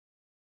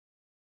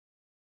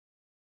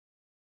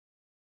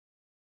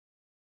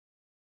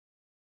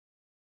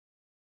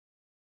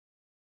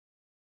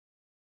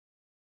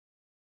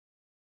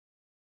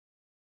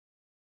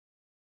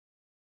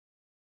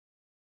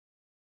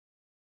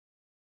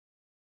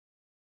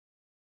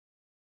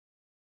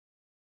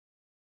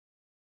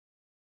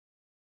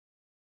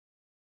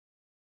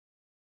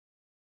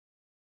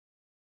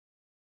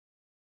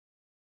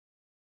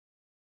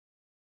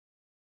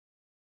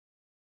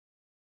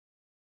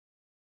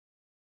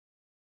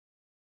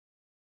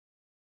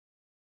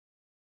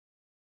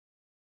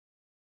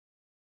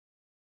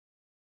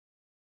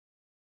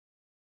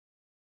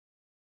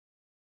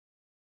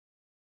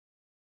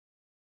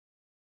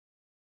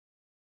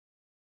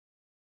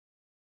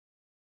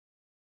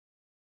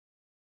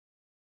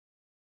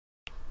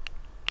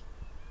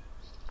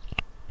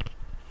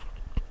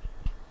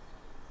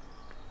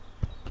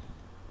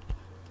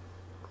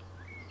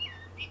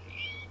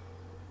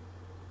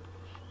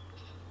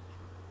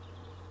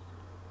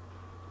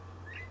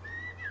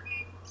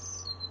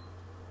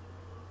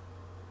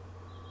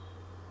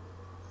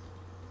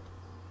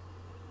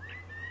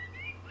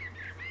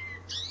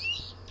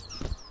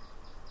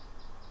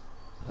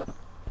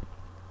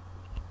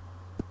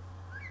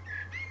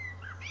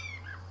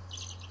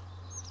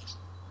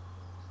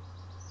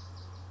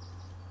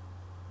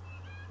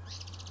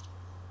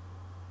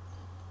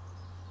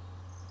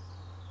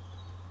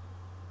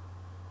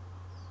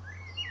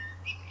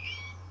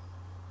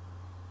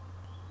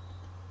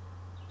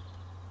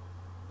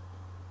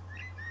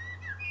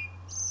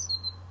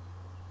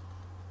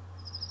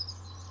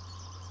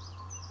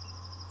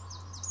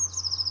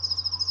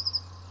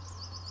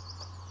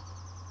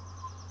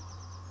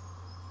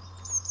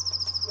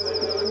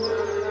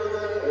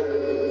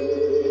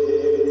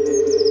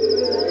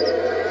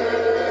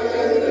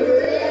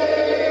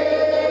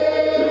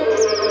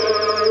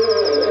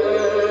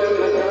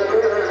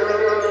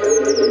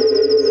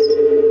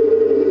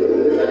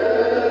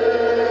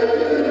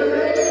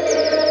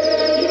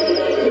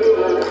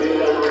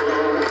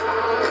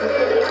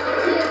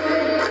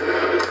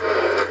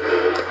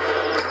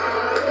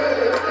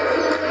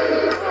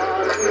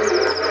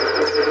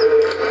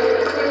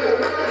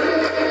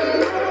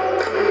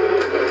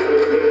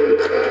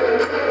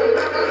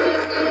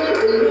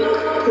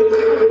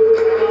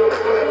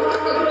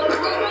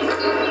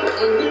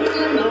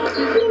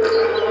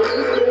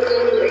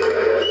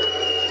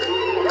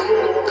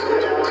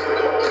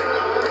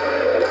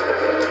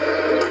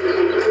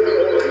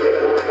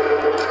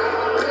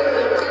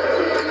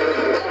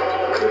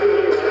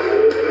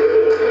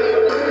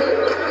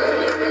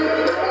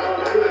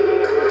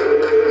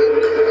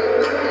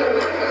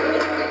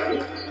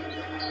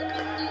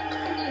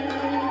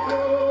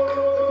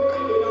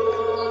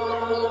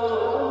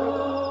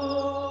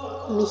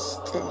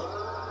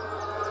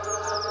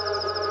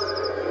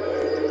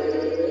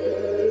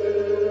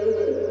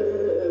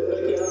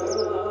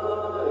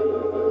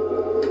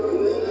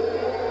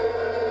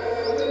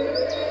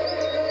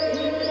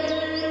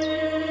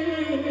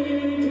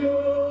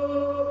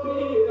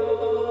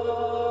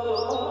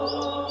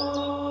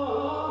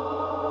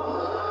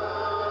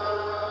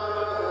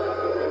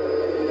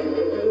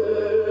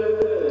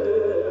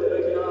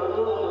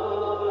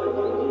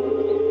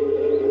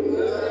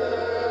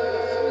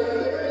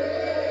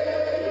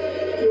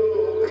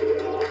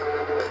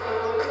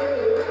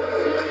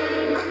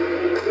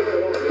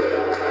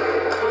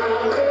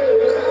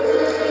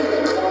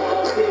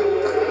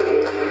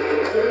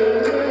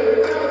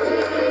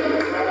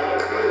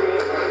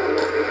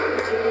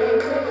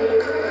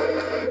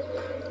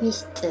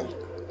ሚስጥር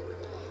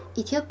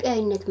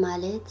ኢትዮጵያዊነት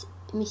ማለት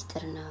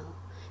ሚስጥር ነው።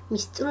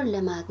 ሚስጥሩን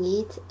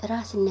ለማግኘት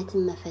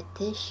ራስነትን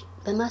መፈተሽ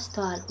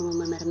በማስተዋል ሆኖ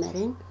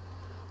መመርመርን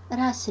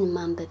ራስን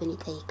ማንበብን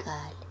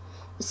ይጠይቃል።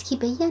 እስኪ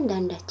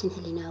በእያንዳንዳችን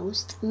ህሊና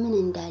ውስጥ ምን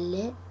እንዳለ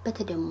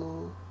በተደሞ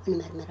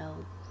እንመርምረው።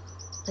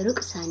 ሩቅ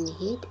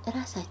ሳንሄድ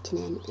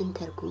ራሳችንን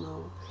እንተርጉመው።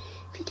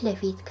 ፊት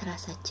ለፊት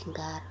ከራሳችን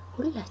ጋር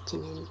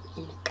ሁላችንን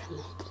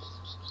እንቀመጥ።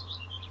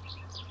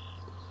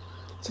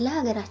 ስለ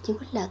ሀገራችን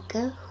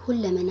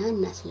ሁለመና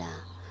እናስላ።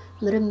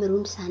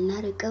 ምርምሩን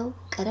ሳናርቀው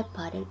ቀረብ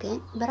አድርገን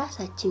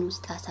በራሳችን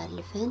ውስጥ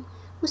አሳልፈን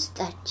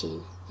ውስጣችን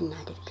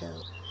እናድርገው።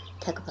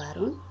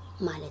 ተግባሩን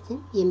ማለትም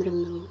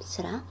የምርምሩን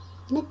ስራ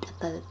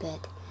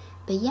እንጠበብበት።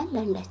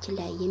 በእያንዳንዳችን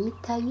ላይ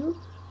የሚታዩ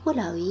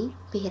ሞላዊ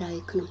ብሔራዊ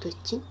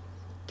ክኖቶችን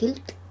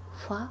ግልጥ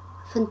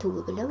ፍንትው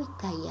ብለው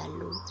ይታያሉ።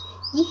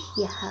 ይህ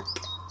የሀቅ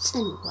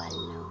ጽንዋል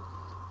ነው።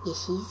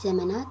 የሺህ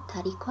ዘመናት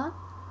ታሪኳ፣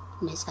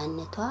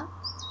 ነፃነቷ፣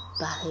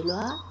 ባህሏ፣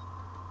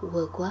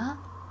 ወጓ፣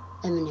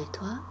 እምነቷ፣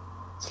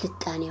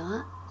 ስልጣኔዋ፣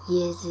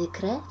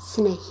 የዝክረ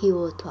ስነ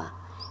ህይወቷ፣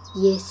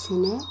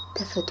 የስነ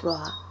ተፈጥሮዋ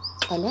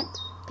ቀለም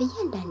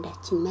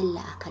በእያንዳንዳችን መላ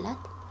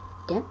አካላት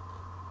ደም፣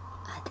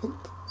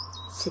 አጥንት፣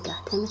 ስጋ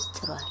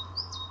ተመስጥሯል።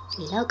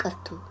 ሌላው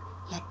ቀርቶ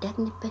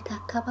ያደግንበት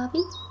አካባቢ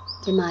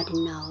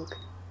ልማድና ወግ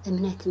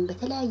እምነትን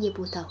በተለያየ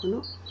ቦታ ሆኖ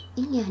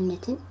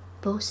እኛነትን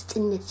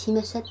በውስጥነት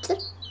ሲመሰጥር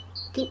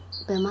ግን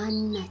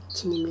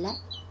በማናችንም ላይ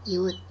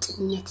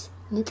የወጥነት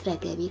ንጥረ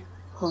ገቢር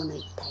ሆኖ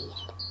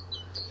ይታያል።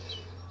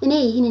 እኔ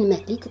ይህንን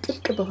መክሊት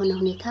ጥልቅ በሆነ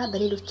ሁኔታ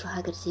በሌሎች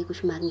ሀገር ዜጎች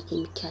ማግኘት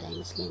የሚቻል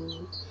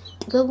አይመስለኝም።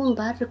 ጥበቡን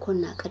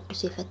ባርኮና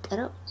ቅዱስ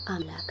የፈጠረው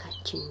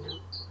አምላካችን ነው።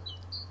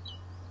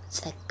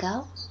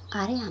 ጸጋው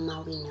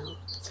አርያማዊ ነው።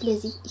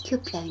 ስለዚህ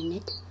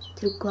ኢትዮጵያዊነት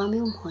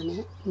ትርጓሜውም ሆነ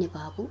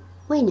ንባቡ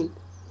ወይንም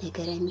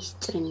ነገረ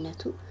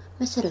ሚስጥርነቱ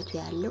መሰረቱ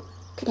ያለው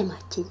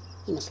ከደማችን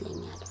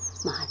ይመስለኛል።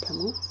 ማህተሙ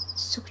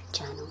እሱ ብቻ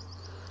ነው።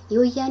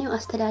 የወያኔው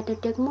አስተዳደር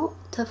ደግሞ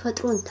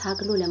ተፈጥሮን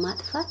ታግሎ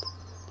ለማጥፋት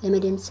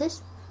ለመደምሰስ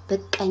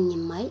በቃኝ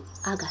የማይ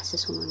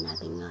አጋሰስ ሆኖ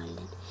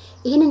እናገኘዋለን።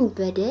 ይህንን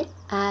በደል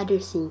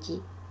አያድርስ እንጂ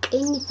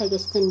ቀኝ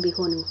ተገዝተን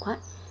ቢሆን እንኳን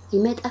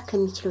ሊመጣ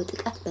ከሚችለው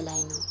ጥቃት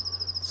በላይ ነው።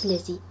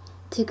 ስለዚህ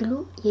ትግሉ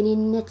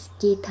የኔነት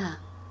ጌታ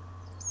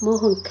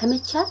መሆን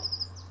ከመቻል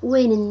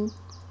ወይንም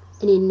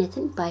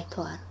እኔነትን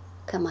ባይተዋር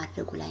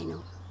ከማድረጉ ላይ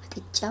ነው።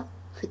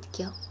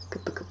 ፍትጊያው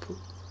ግብግቡ።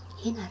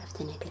 ይሄን አረፍተ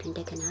ነገር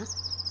እንደገና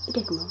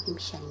ደግሞ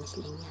የሚሻል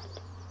ይመስለኛል።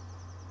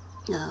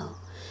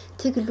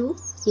 ትግሉ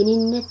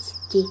የኔነት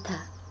ጌታ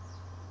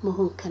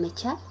መሆን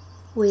ከመቻል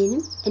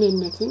ወይንም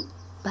እኔነትን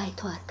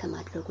ባይተዋር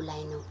ከማድረጉ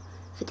ላይ ነው።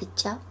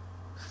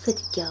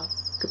 ፍትጊያው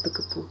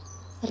ግብግቡ።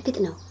 እርግጥ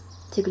ነው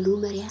ትግሉ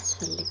መሪ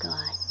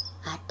ያስፈልገዋል።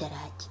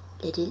 አደራጅ፣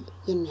 ለድል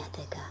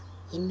የሚያተጋ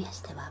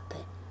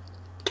የሚያስተባበር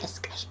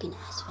ቀስቃሽ ግን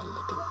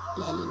አያስፈልግም።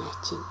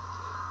 ለህሊናችን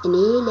እኔ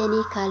ለኔ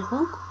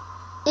ካልሆንኩ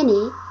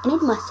እኔን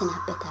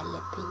ማሰናበት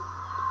አለብኝ።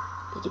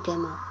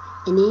 ለድገማው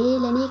እኔ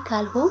ለኔ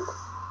ካልሆንኩ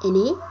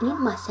እኔን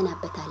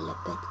ማሰናበት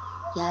አለበት።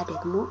 ያ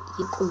ደግሞ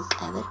የቁም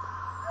ቀብር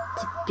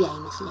ትቢያ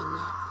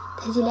ይመስለኛል።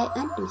 ከዚህ ላይ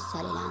አንድ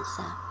ምሳሌ ላንሳ።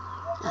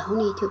 አሁን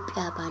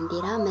የኢትዮጵያ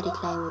ባንዲራ መሬት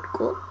ላይ ወድቆ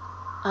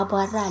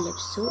አቧራ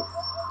ለብሶ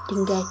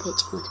ድንጋይ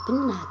ተጭኖት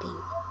ብናገኝ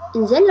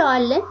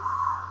እንዘለዋለን፣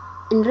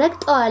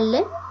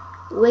 እንረግጠዋለን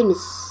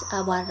ወይንስ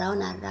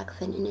አቧራውን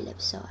አራግፈን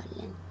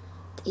እንለብሰዋለን?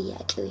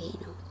 ጥያቄው ይሄ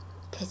ነው።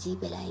 ከዚህ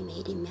በላይ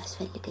መሄድ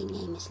የሚያስፈልገኝ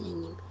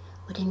አይመስለኝም።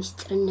 ወደ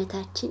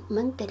ሚስጥርነታችን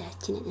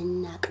መንገዳችንን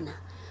እናቅና።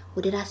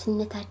 ወደ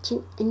ራስነታችን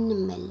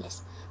እንመለስ።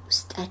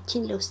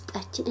 ውስጣችን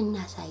ለውስጣችን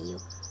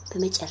እናሳየው።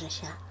 በመጨረሻ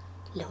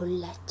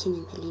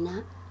ለሁላችንም ህሊና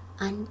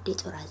አንድ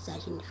የጦር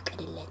አዛዥ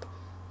እንፍቀድለት።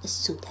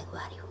 እሱም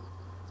ተግባር ይሁን።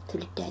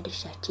 ትውልድ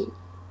ድርሻችን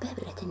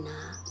በህብረትና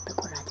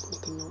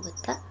በቆራጥነት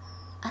እንወጣ።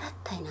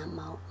 አራት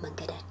አይናማው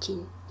መንገዳችን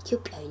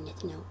ኢትዮጵያዊነት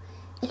ነው።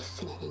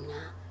 እልፍነንና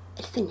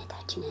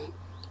እልፍነታችንን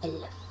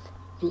እልፍ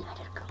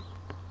እናደርገው።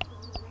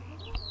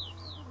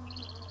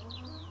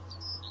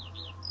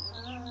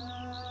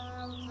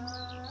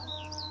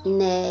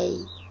 ነይ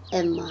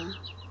እማ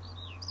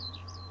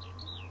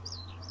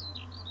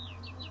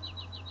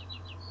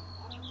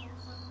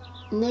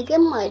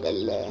ነገም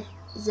አይደለ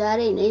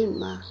ዛሬ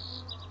ነይማ፣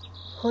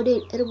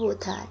 ሆዴን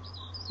እርቦታል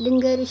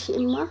ልንገርሽ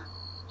እማ፣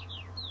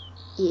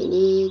 የኔ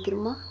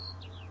ግርማ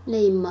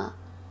ነይማ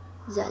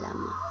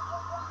ዛላማ።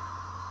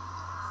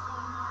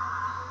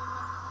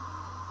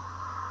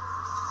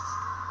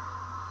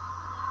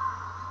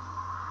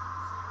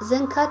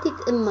 ዘንካቲት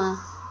እማ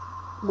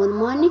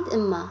ሞንሟኒት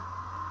እማ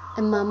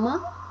እማማ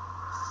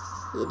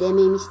የደሜ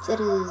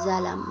ሚስጥር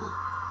ዛላማ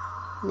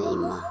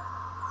ነይማ፣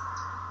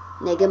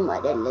 ነገም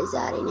አይደለ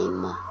ዛሬ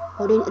ነይማ፣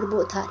 ሆዴን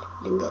እርቦታል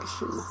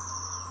ልንገርሽማ።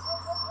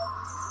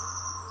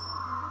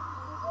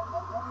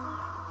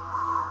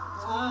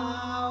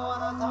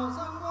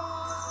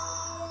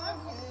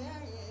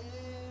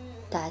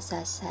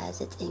 ታህሳስ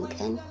 29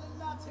 ቀን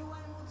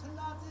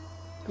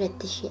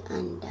 2001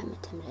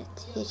 ዓመተ ምህረት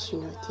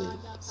ሄልሲንኪ ሆቴል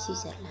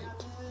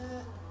ስዊዘርላንድ።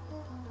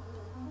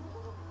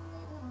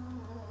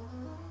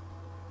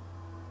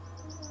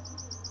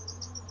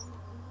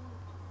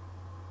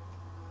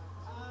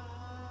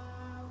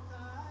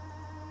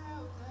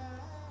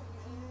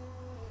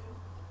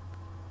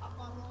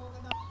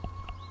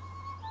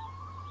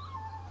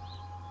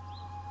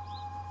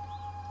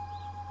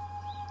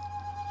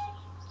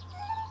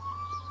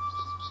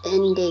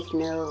 እንዴት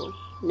ነው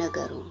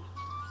ነገሩ?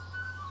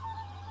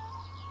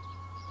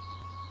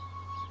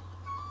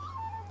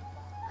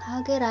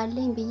 ሀገር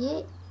አለኝ ብዬ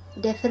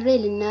ደፍሬ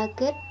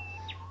ልናገር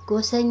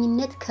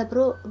ጎሰኝነት ከብሮ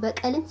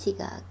በቀልን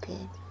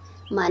ሲጋገር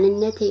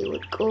ማንነቴ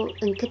ወድቆ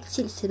እንክት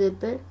ሲል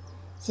ስብብር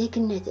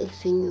ዜግነት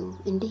እልፍኙ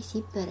እንዴ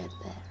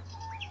ሲበረበር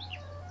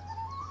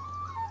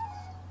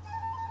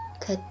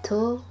ከቶ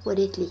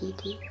ወዴት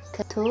ልሂድ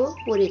ከቶ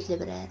ወዴት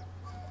ልብረር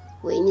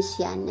ወይንስ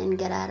ያንን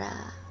ገራራ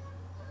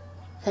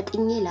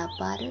ፈጥኜ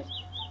ላባረር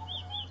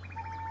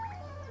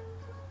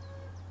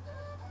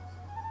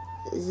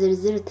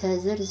ዝርዝር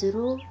ተዘርዝሮ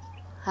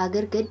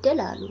ሀገር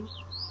ገደላሉ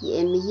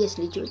የእምዬስ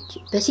ልጆች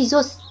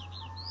በሲሶስ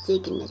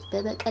ዜግነት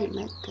በበቀል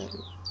መገሉ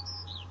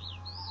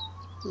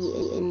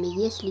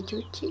የእምዬስ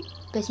ልጆች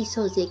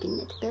በሲሶ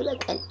ዜግነት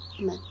በበቀል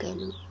መገሉ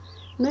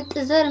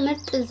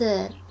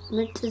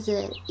ምርጥ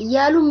ዘር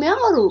እያሉ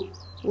የሚያወሩ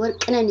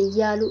ወርቅነን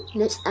እያሉ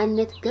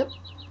ነፃነት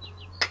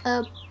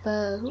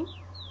ቀበሩ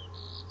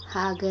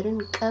ሀገርን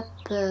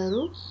ቀበሩ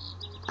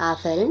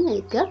አፈርን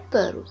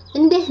ገበሩ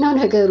እንዴት ነው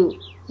ነገሩ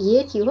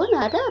የት ይሆን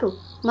አዳሩ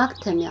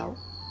ማክተሚያው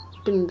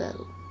ድንበሩ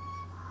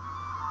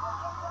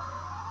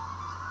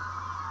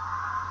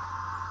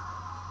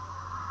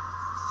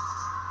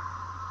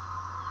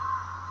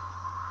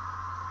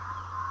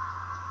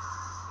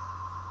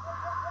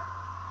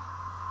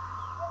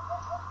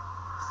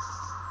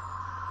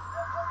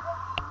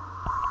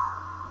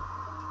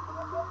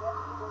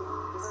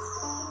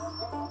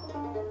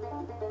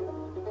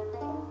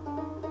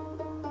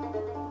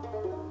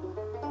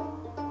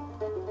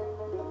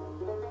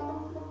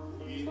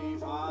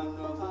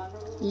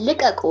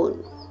ልቀቁን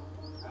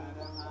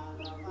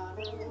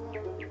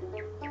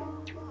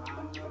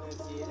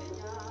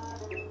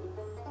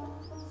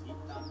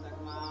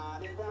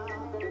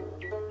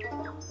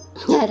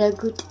ኧረ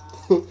ጉድ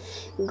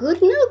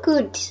ነው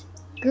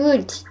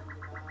ጉድ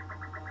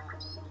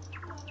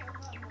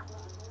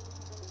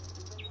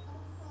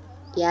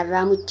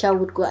ያራሙቻው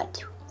ጉድጓድ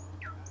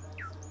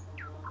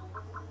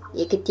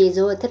የክቴ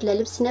ዘወትር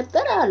ለልብስ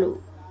ነበር አሉ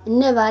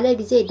እነ ባለ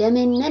ጊዜ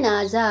ደመነን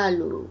አዛሉ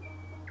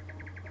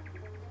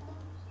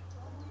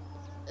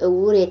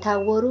እውር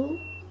የታወሩ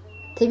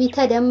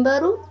ትቢተ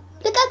ደንበሩ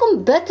ልቀቁም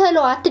በተሎ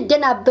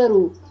አትደናበሩ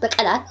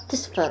በቀላት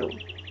ትስፈሩ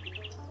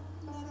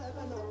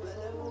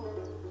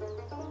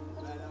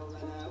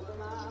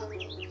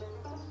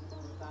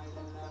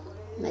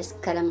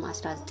መስከረም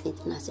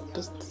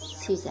 1996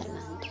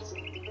 ስዊዘርላንድ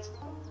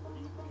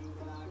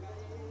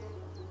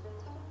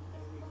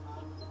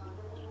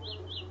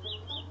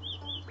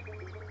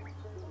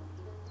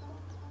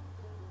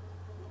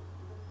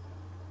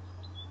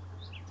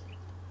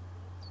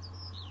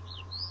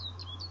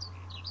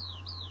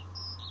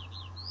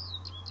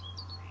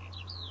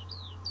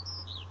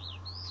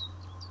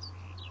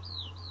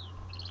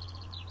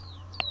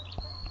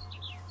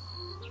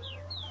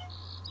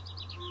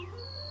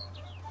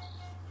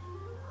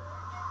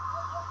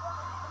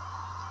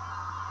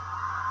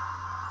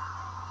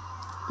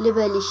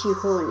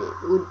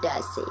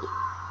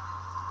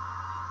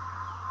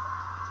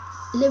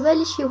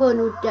ልበልሽ ይሆን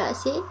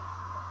ውዳሴ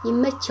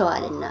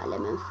ይመቸዋልና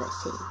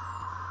ለመንፈሴ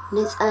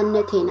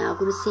ነፃነቴን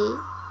አጉርሴ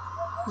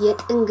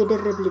የጥንግ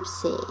ድርብ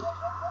ልብሴ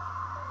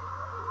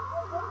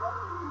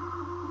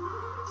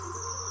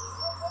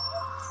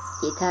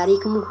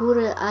የታሪክ ምሁር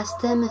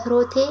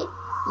አስተምህሮቴ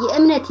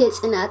የእምነት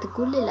የጽናት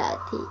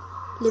ጉልላቴ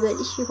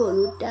ልበልሽ ይሆን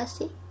ውዳሴ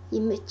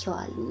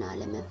ይመቸዋልና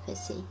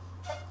ለመንፈሴ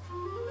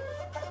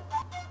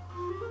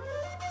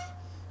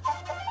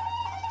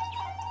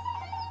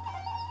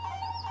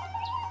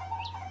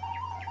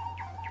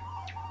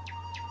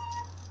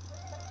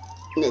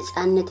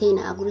ነፃነቴን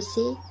አጉርሴ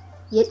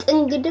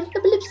የጥንግ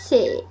ድርብ ልብሴ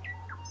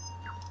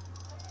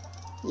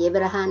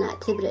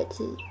የብርሃናት ህብረት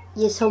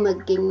የሰው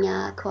መገኛ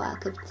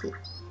ከዋክብት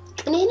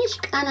ቅኔነሽ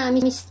ቃና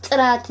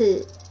ሚስጥራት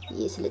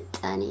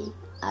የስልጣኔ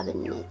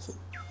አብነት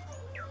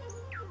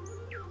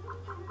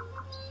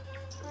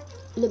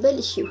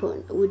ልበልሽ ይሆን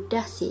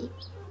ውዳሴ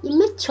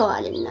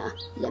ይመቸዋልና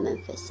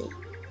ለመንፈሴ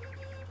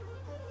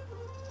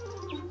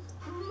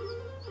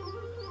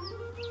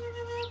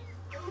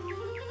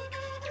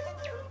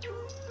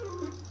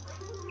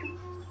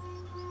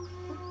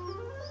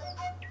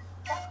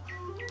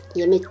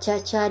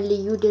የመቻቻል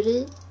ልዩ ድር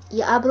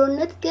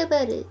የአብሮነት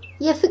ገበር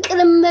የፍቅር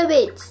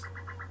መቤት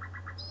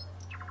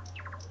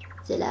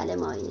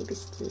ዘላለማዊ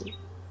ንግስት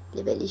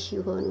ልበልሽ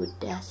ይሆን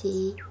ውዳሴ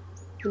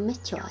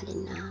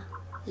ይመቸዋልና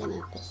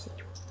ለመንፈሴ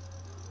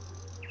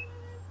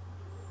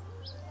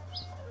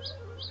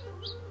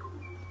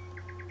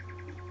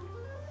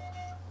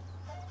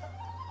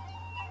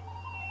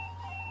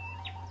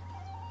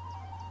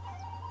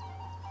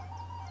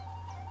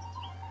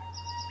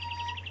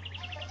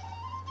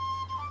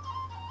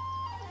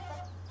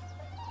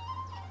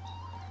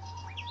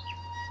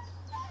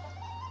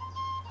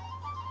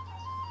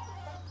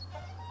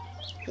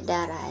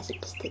ዳር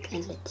 26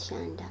 ቀን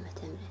 2001 ዓመተ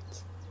ምህረት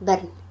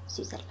በርን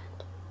ስዊዘርላንድ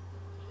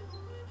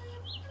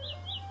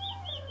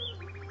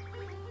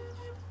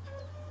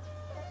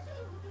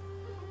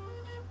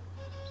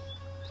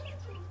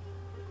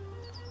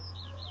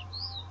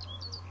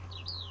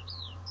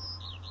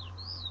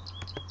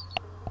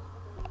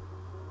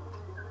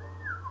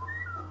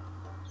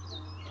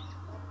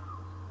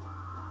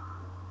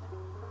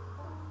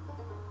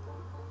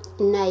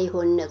እና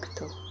ይሆን ነክቶ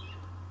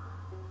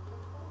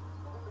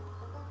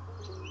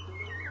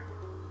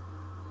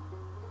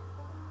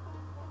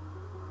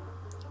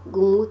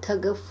ጉሙ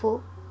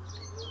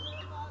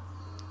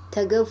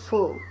ተገፎ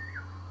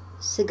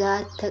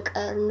ስጋት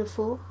ተቀርንፎ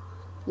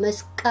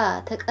መስቃ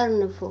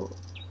ተቀርንፎ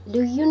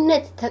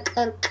ልዩነት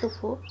ተቀርቅፎ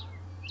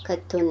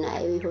ከቶና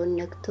ይሆን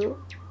ነክቶ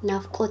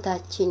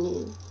ናፍቆታችን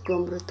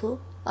ጎምርቶ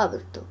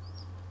አብርቶ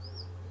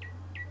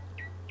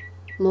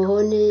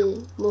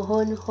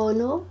መሆን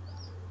ሆኖ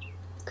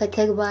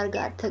ከተግባር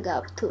ጋር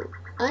ተጋብቶ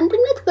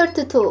አንድነት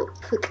በርትቶ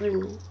ፍቅርን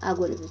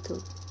አጎልብቶ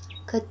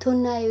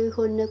ከቶና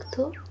ይሆን ነክቶ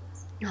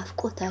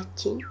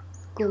ናፍቆታችን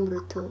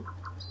ጎምርቶ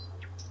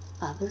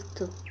አብርቶ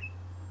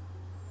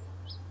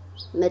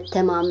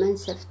መተማመን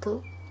ሰፍቶ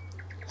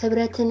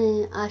ህብረትን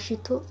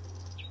አሽቶ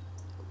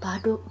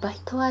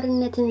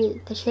ባይተዋርነትን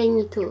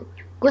ተሸኝቶ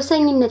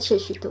ጎሰኝነት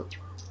ሸሽቶ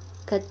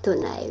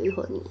ከቶና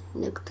ይሆን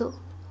ነክቶ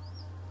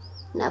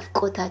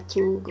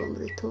ናፍቆታችን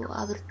ጎምርቶ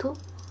አብርቶ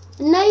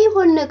እና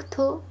ይሆን ነክቶ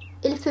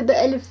እልፍ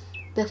በእልፍ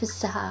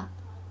በፍስሃ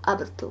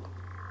አብርቶ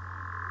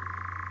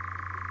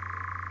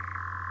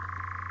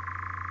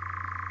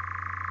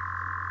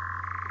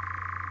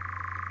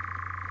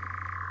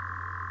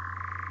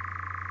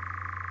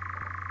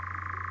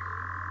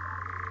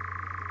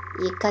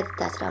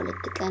የካቲት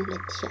 12 ቀን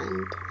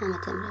 2001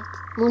 ዓመተ ምህረት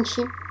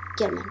ሙንሽን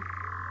ጀርመን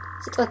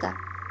ስጦታ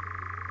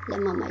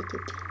ለማማ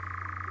ኢትዮጵያ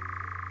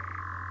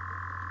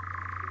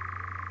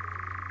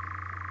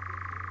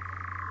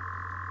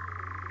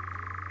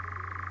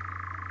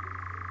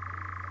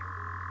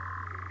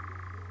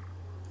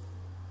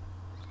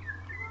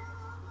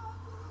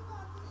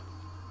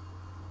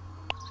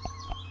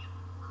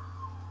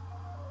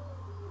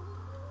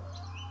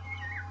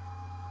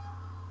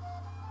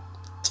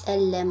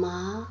ጨለማ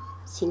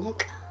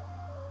ሲነቃ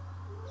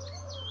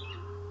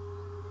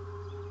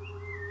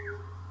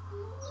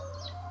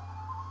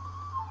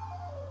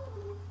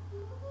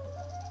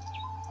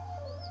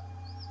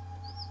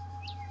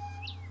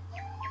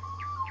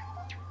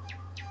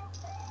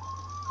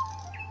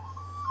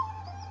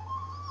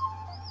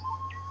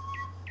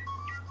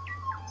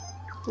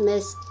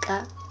መስቃ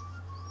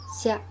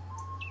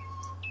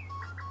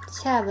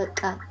ሲያበቃ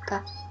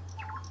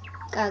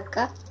ቃቃ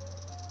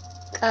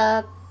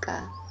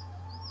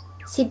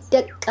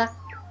ሲደቃ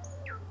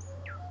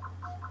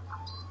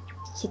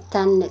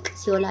ሲታነቅ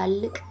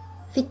ሲወላልቅ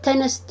ፊት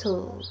ተነስቶ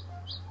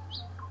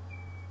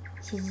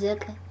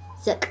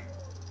ሲዘቀዘቅ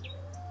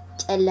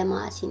ጨለማ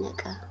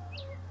ሲነቃ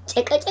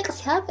ጨቀጨቅ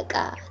ሲያበቃ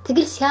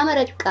ትግል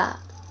ሲያመረቃ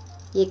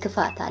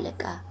የክፋት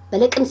አለቃ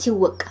በለቅም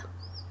ሲወቃ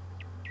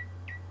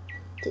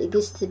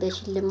ትዕግስት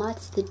በሽልማት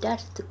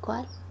ስትዳር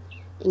ስትኳል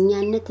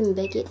እኛነትን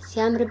በጌጥ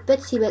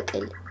ሲያምርበት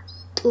ሲበቅል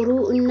ጥሩ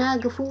እና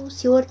ግፉ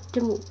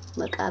ሲወርድሙ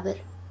መቃብር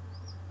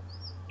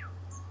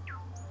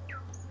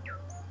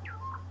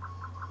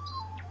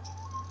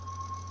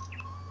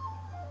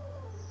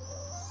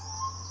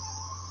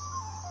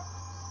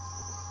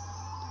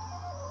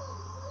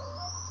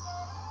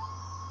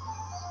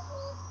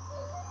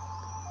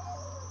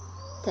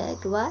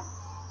ተግባር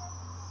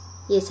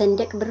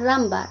የሰንደቅ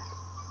ብራምባር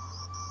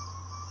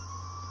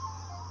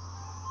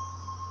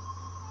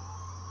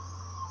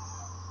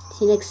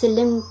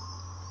ሲነክስልን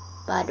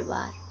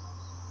ባድባር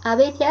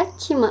አቤት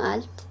ያቺ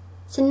መዓልት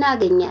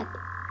ስናገኛት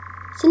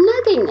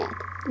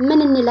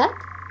ምን እንላት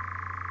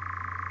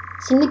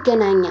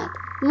ስንገናኛት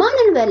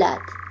ማንን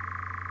በላት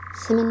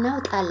ስምናው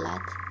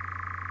ጣላት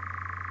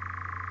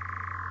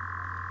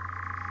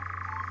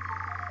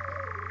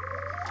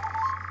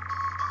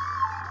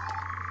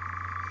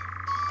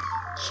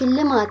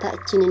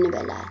ሽልማታችንን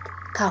በላት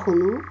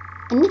ካሁኑ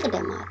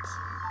እንቅደማት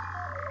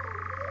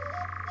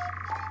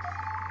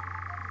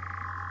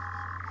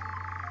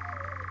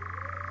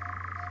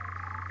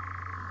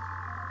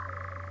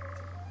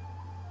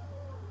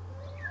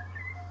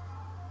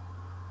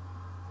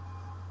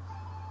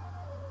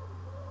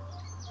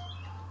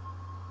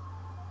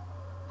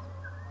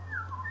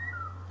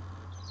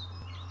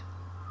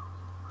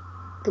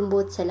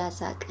ግንቦት 30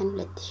 ቀን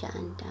 2001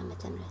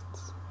 ዓመተ ምህረት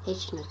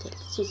ኤች ሆቴል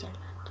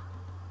ስዊዘርላንድ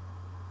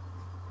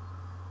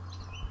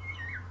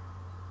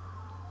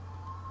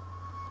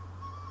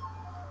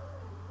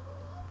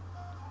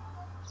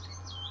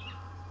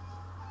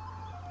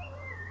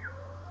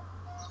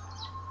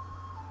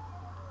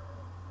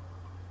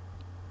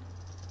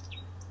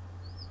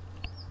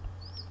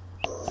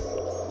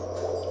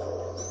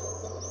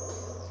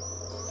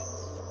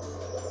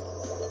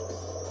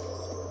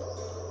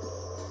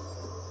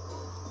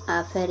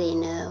አፈሬ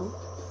ነው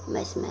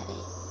መስመሬ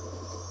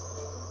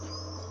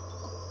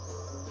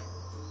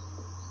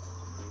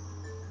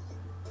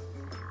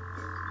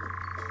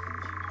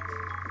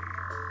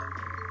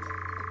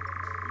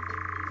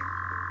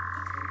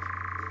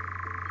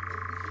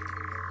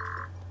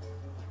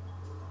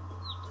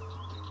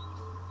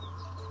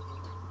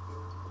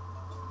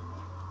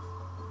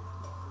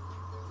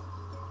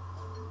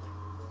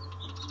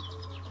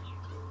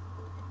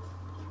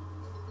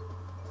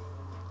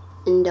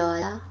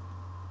እንደዋላ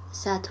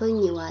ሳቶኝ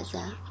ዋዛ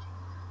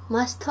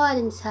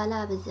ማስተዋልን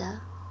ሳላበዛ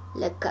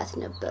ለካት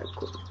ነበርኩ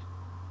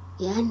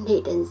ያኔ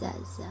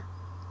ደንዛዛ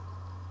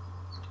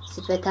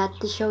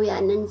ስፈታትሸው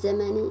ያንን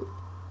ዘመን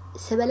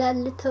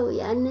ስበላልተው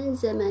ያንን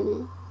ዘመን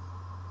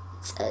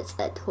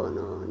ጸጸት ሆኖ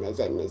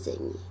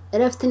ነዘነዘኝ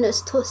እረፍት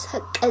ነስቶ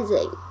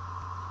ሰቀዘኝ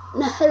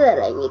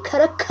ነህረረኝ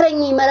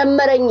ከረከረኝ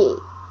መረመረኝ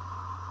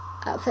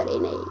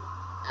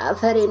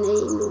አፈሬ ነይ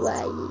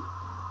ንዋይ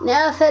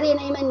ናፈሬ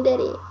ነይ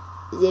መንደሬ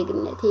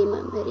ዜግነቴ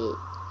መምሬ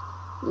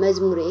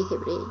መዝሙሬ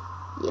ህብሬ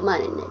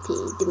የማንነቴ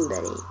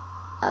ድንበሬ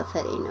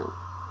አፈሬ ነው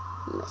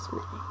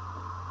መስመሬ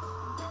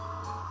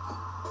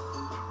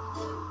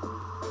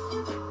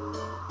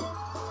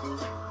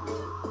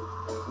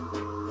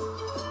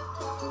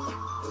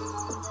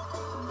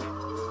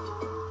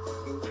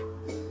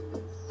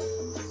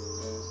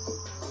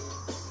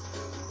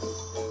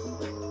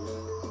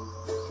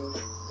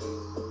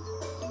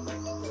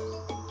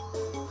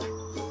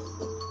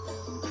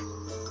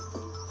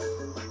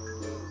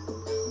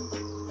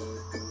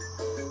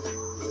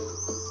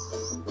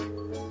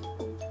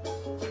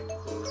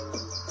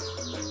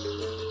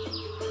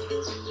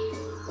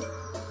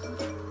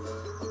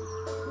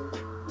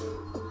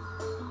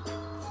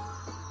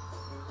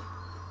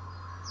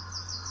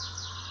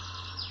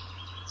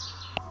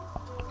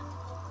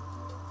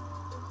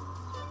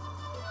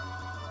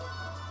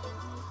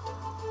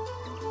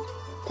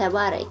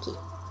تباركي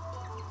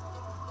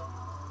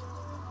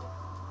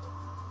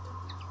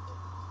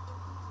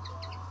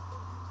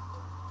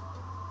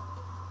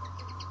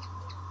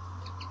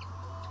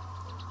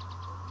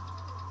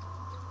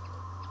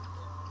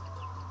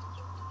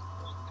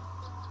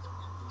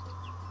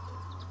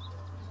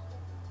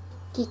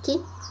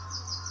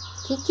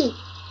كيكي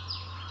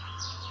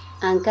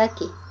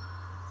أنكاكي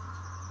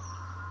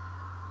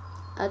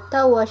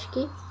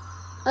أتاواشكي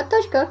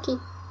أتاشكاكي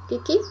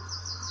كيكي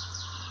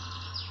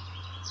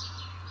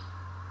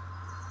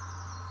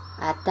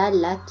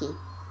أتالاكي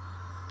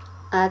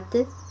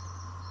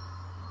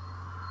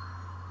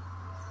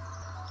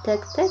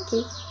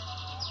تكتكي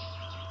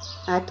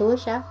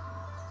أتوشا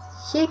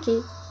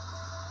شيكي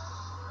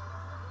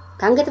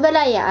كانت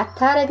بلايا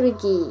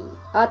أتارجرجي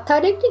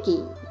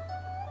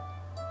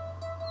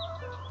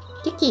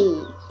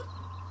كيكي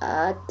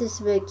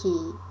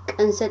أتسبكي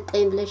كنست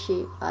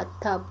إنجليشي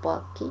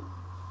أتاباكي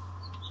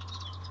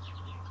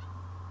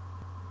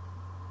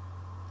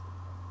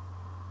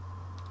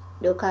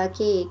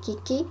دوكاكي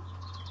كيكي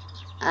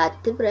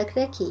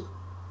أتبركركي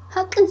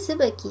حقن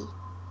سبكي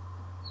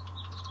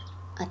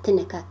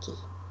أتنكاكي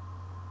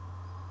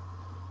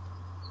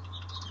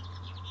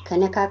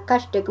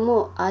كنكاكاش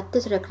دقمو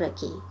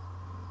أتسركركي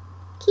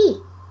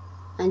كي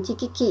أنتي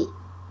كيكي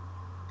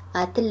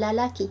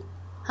أتلالاكي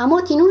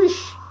هموتي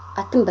نورش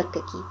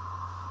أتنبرككي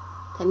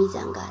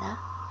كميزان غارا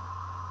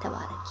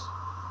تباركي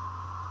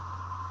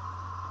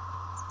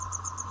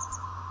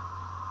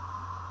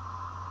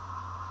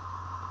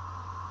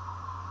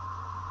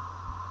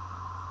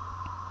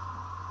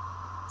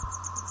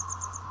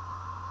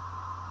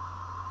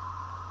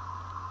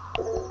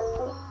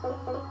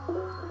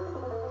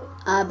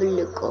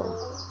أبلغو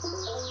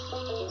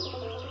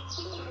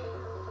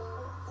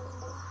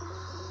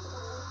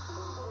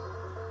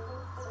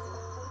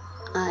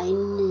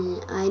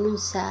عين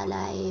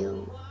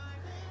سالايو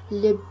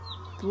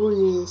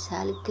لبون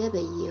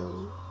سالقبيو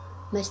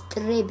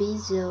مستري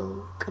بيزو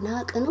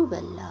قناقنو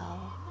بلاو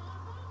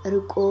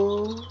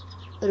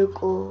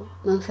رقو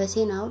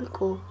منفسين አውልቆ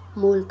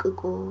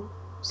ሞልቅቆ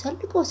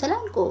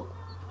ሰላልቆ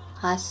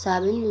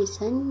ሐሳብን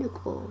ሰንቆ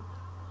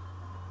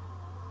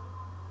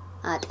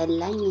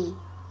አጠላኝ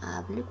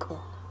አብልቆ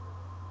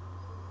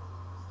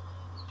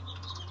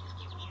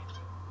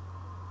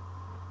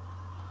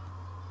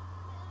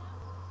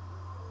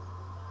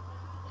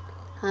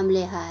ሐምሌ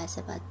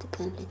 27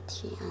 ቀን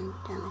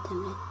 2001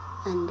 ዓ.ም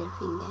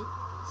አንደርፊንገን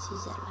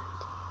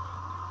ስዊዘርላንድ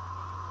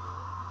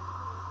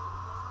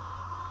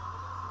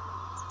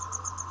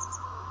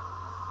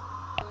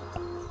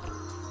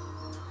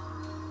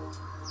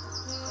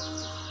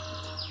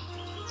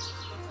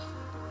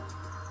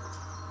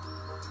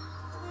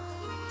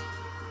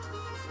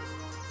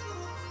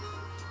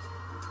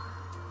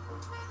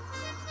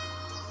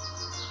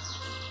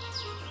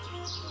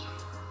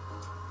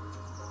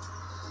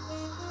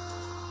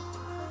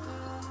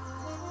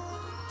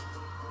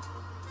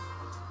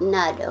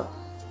Nado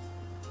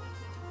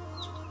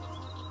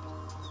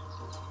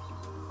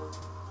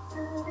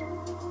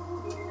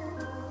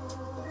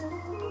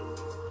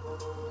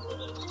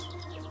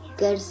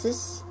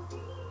ገርስስ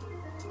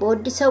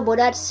ቦድሰው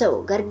ቦዳድሰው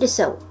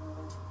ገርድሰው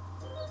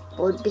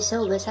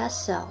ቦድሰው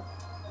በሳሳው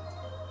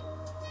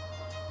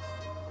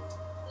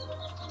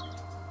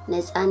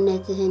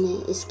ነፃነትህን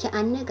እስኪ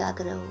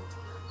አነጋግረው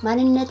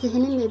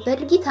ማንነትህንም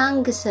በድርጊት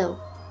አንግሰው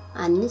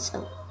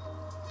አንጸው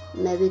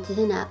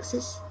መብትህን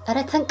አቅስስ አረ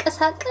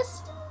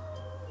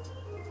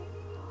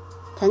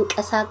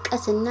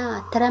ተንቀሳቀስና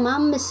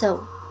ተረማምሰው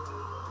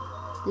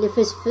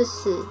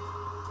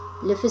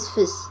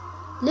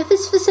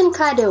ልፍስፍስን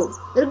ካደው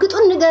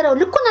እርግጡን ንገረው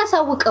ልኩን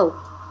አሳውቀው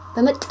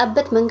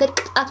በመጣበት መንገድ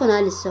ቅጣቱን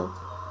አልሰው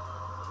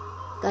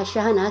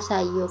ጋሻህን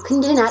አሳየው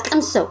ክንድህን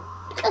አቀምሰው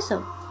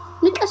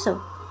ንቀሰው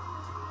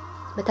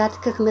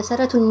በታትከክ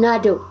መሰረቱ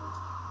ናደው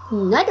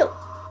ናደው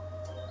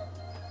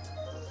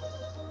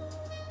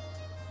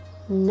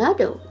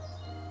ናደው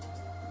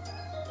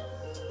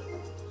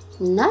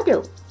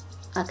ናደው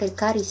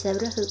አከርካሪ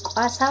ሰብረህ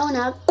ቋሳውን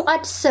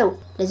አቋድሰው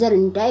ለዘር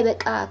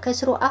እንዳይበቃ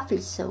ከስሩ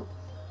አፍልሰው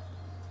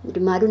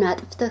ምድማዱን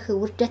አጥፍተህ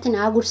ውርደትን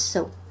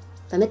አጉርሰው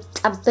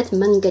በመጣበት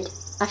መንገድ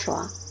አሸዋ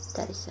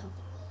ተርሰው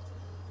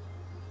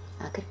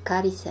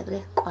አከርካሪ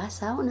ሰብረህ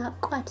ቋሳውን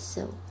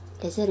አቋድሰው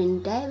ለዘር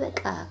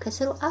እንዳይበቃ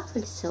ከስሩ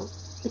አፍልሰው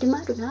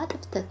ምድማዱን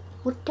አጥፍተህ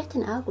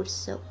ውርደትን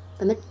አጉርሰው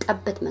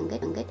በመጣበት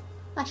መንገድ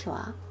አሸዋ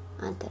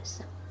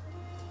አንተርሰው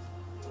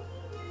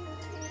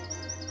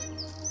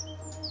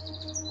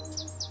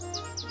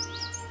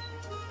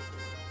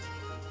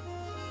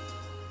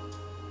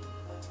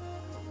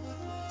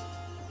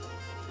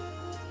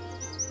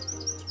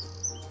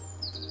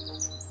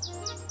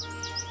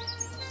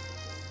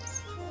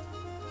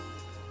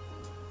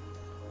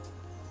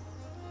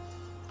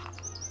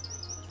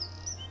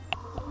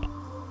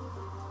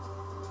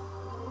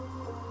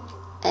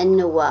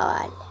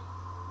እንዋዋል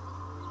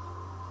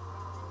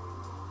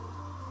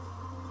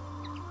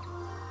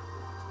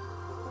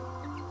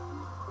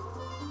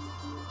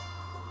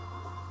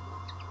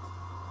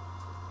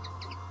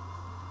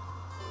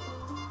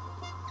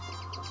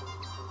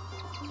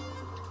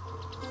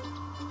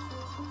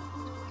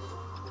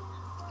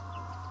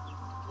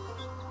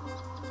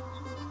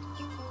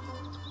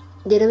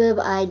ድርብ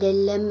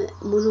አይደለም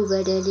ሙሉ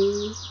በደሌ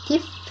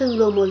ቲፍ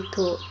ብሎ ሞልቶ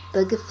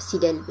በግፍ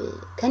ሲደልብ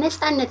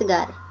ከነጻነት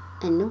ጋር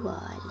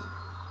እንዋዋል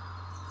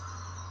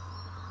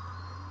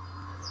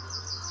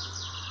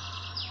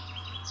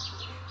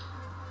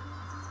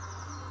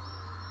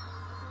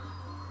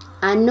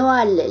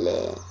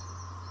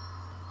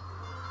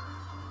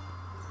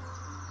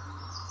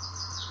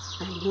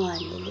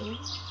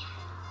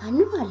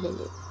አንዋለለ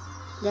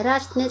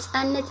ለራስ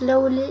ነጻነት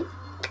ለውል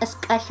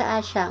ቀስቃሻ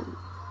አሻም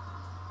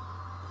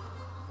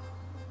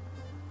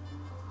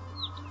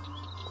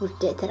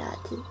ውርደት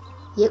ራት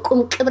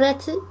የቁም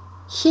ቅብረት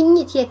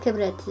ሽኝት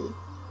የክብረት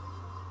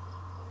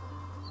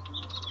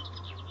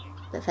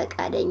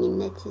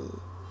በፈቃደኝነት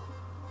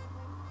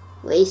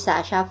ወይስ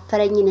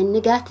አሻፈረኝን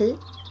ንጋት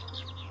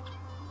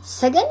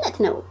ሰገነት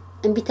ነው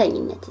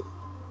እንቢተኝነት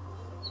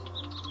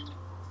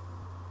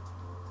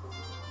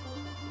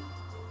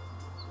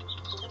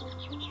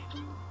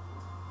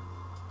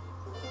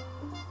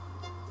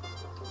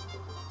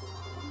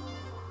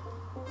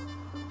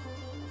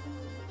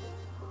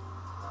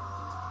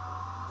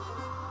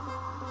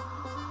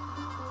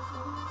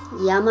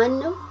ያማን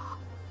ነው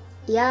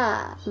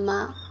ያማ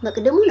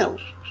መቅደሙ ነው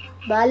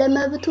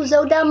ባለመብቱ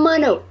ዘውዳማ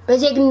ነው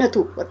በዜግነቱ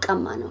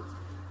ወርቃማ ነው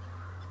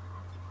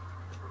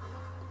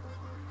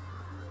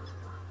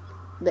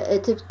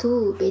በእትብቱ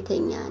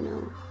ቤተኛ ነው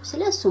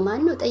ስለሱ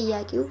ማን ነው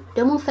ጠያቂው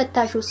ደሙን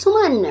ፈታሹ እሱ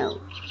ማን ነው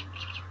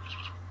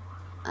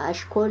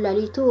አሽኮ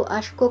ላሊቱ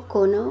አሽኮኮ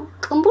ነው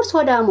ቅንቡር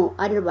ሶዳሞ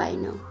አድርባይ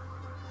ነው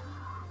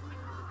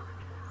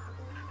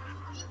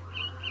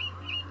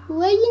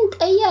ወይን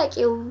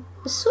ጠያቂው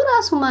እሱ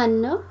ራሱ ማን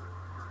ነው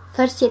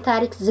ፈርስ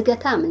የታሪክ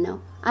ዝገታም ነው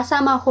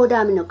አሳማ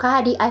ሆዳም ነው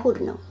ከሃዲ አይሁድ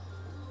ነው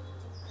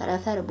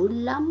ፈረፈር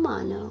ቡላማ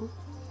ነው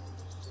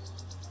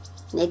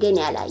ነገን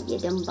ያላየ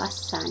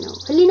ደምባሳ ነው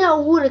ህሊናው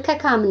ውር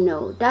ከካም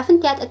ነው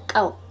ዳፍንት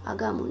ያጠቃው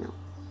አጋሙ ነው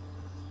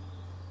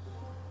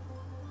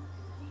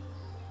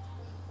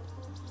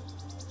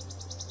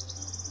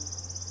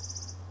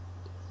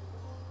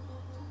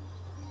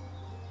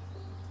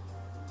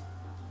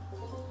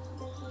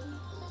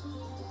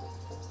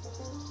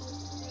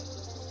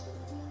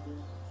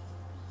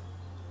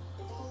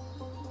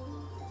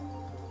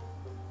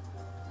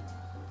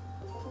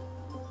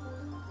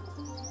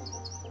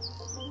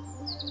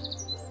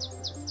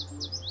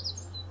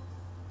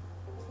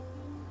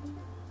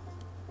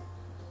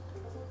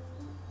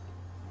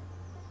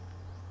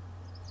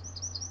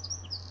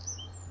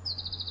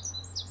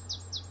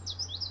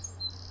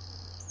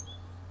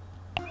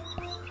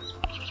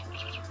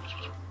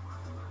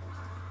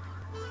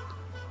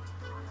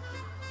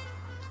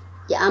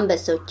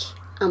የአንበሶች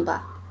አምባ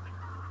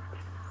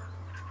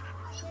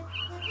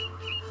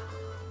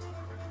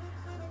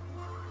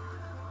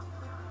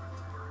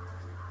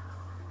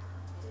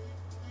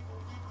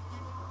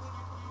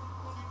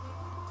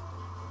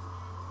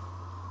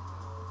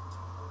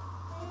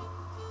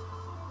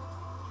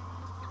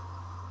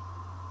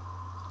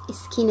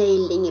እስኪ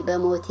ነይልኝ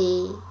በሞቴ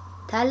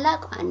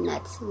ታላቅ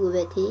እናት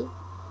ውበቴ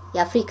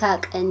የአፍሪካ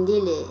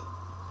ቀንዲል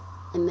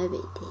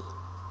እመቤቴ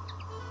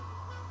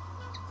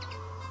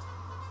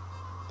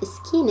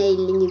እስኪ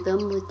ነይልኝ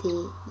በሞቴ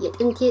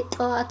የጥንቴ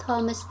ጧቷ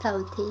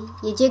መስታወቴ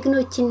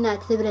የጀግኖች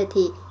እናት ህብረቴ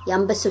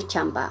የአንበሶች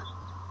አምባ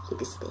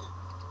ንግስቴ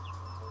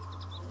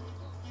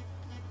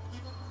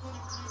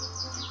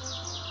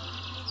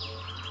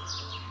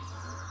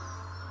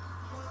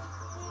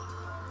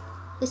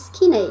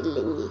እስኪ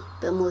ነይልኝ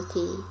በሞቴ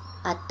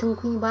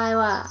አትንኩኝ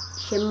ባይዋ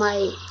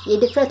ሸማዬ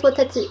የድፍረት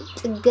ወተት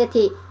ጥገቴ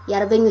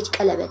የአርበኞች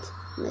ቀለበት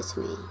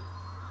መስሜ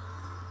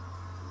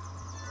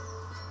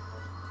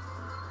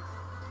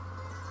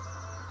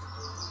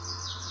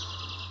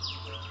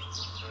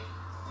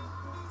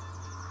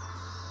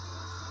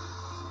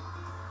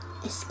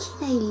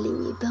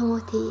ነይልኝ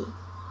በሞቴ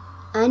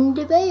አንድ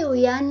በይው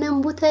ያንን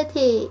ቡተቴ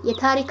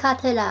የታሪክ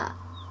አተላ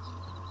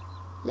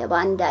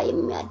ለባንዳ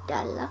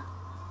የሚያዳላ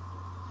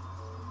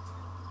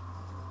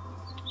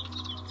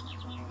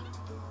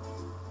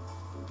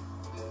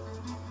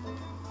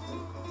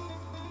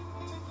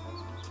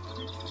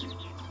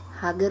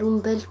ሀገሩን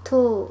በልቶ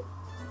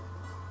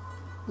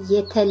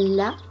የተላ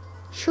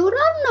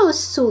ሹራን ነው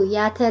እሱ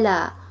ያተላ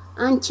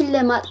አንቺን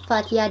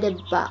ለማጥፋት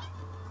ያደባ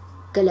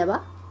ገለባ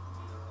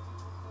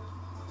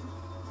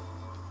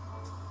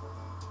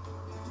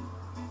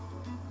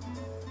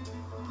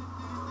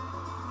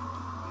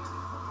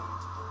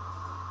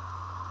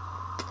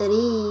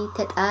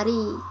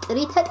ጥሪ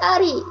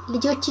ተጣሪ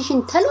ልጆችሽን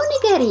ተሎ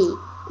ንገሪ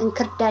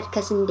እንክርዳድ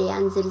ከስንዴ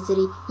አንዝርዝሪ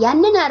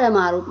ያንን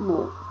አረማሩሞ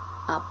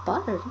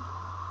አባረሪ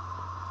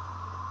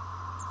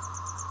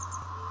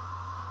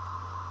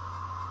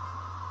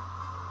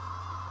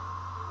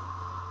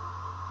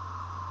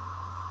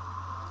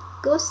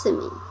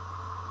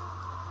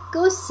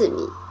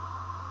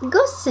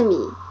ጎስሚ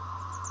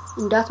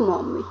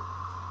እንዳትሟሚ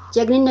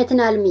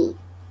ጀግንነትን አልሚ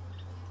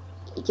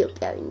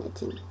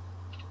ኢትዮጵያዊነትን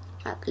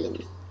አቅልሚ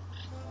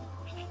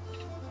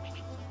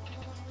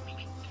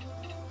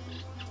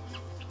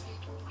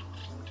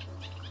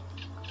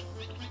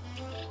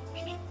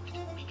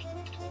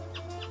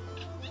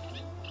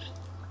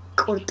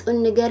ቁርጡን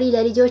ንገሪ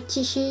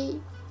ለልጆችሽ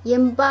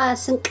የምባ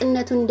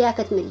ስንቅነቱ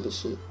እንዲያከትምልሽ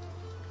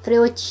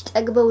ፍሬዎችሽ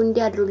ጠግበው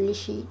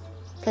እንዲያድሩልሽ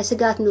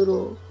ከስጋት ኑሮ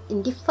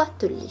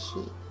እንዲፋቱልሽ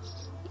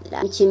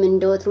ላንቺም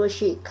እንደወትሮሽ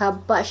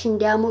ካባሽ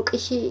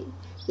እንዲያሞቅሽ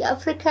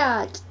የአፍሪካ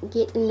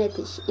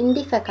ጌጥነትሽ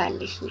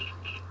እንዲፈካልሽ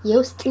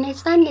የውስጥ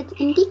ነፃነት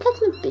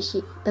እንዲከትምብሽ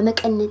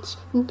በመቀነትሽ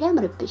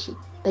እንዲያምርብሽ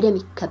በደም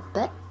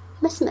ይከበር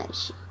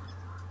መስመርሽ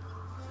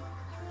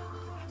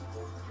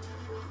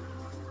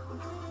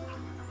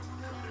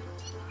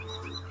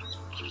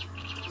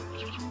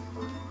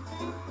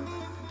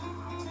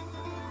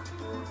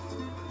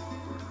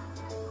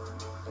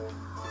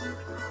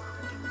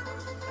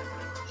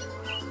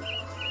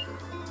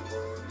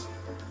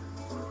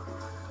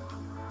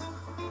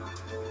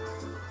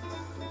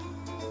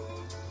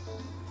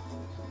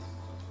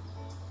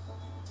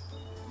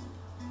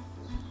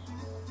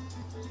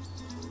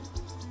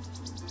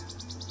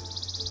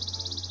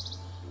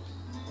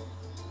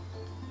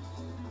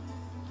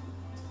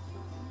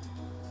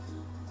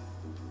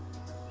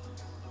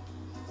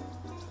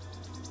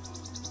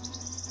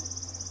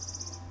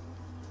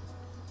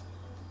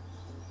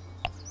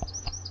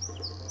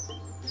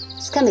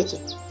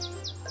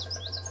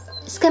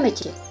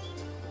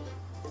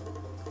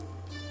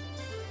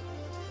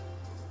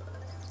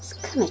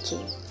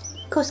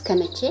እስከ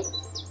መቼ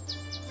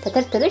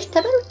ተተርተረሽ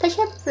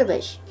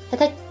ተሸርበሽ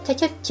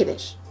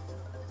ተቸብችበሽ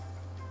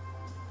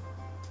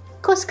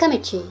እስከ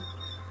መቼ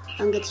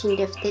አንገትሽን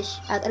ደፍተሽ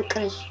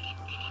አቀርቅረሽ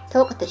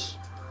ተወቅተሽ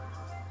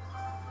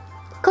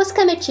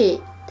እስከ መቼ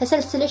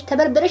ተሰልስለሽ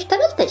ተበርብረሽ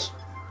ተበልተሽ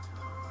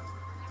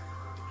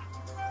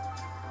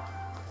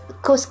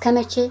እስከ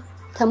መቼ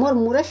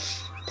ተሞርሙረሽ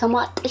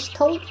ተሟጠሽ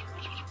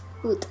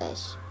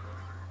ተውጠሽ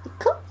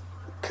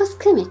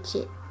እስከ መቼ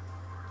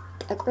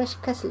ጠቁረሽ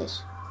ከስለሽ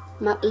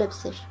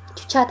ማቅለብሰሽ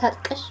ቹቻ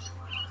ታጥቀሽ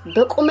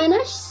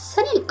በቁመናሽ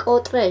ሰኔል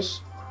ቆጥረሽ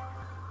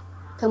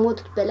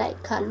ከሞቱት በላይ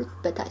ካሉት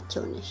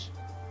በታቸው ነሽ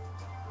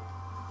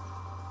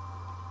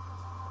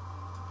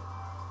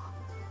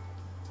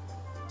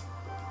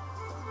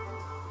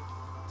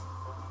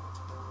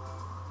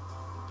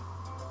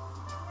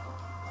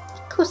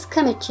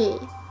እስከ መቼ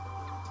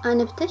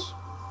አንብተሽ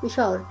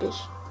ምሻወርደሽ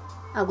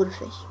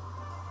አጉልፈሽ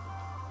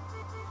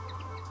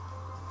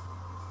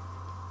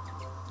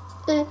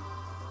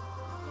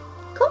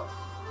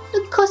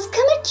እስከ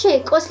መቼ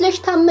ቆስለሽ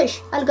ታመሽ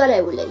አልጋ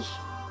ላይ ውለሽ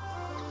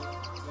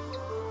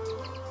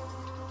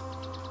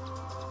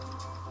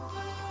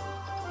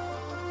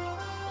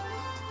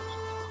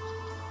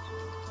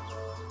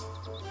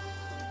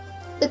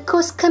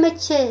እስከ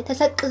መቼ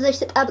ተሰቅዘሽ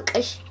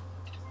ተጣብቀሽ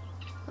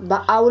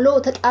በአውሎ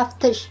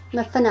ተጣፍተሽ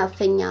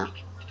መፈናፈኛ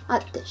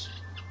አጥተሽ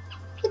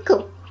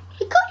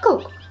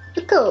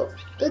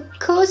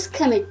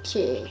እስከ መቼ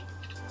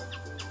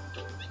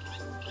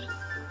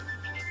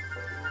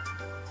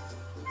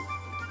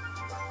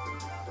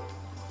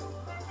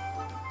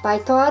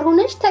ባይተዋር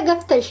ሆነሽ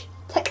ተገፍተሽ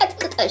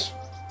ተቀጥቅጠሽ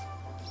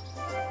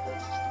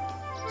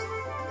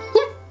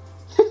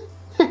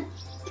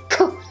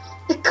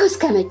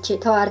እስከ መቼ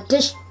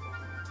ተዋርደሽ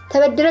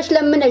ተበድረሽ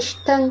ለምነሽ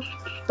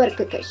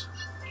ተንበርክከሽ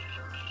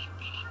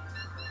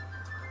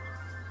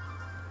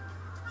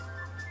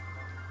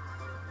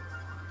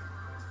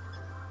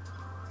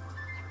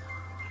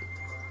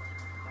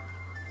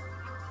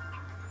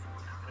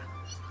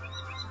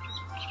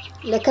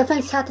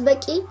ለከፈን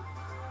ሳትበቂ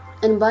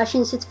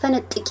እንባሽን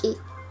ስትፈነጥቂ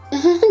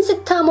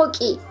ስታሞቂ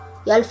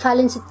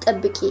ያልፋልን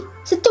ስትጠብቂ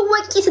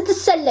ስትወቂ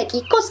ስትሰለቂ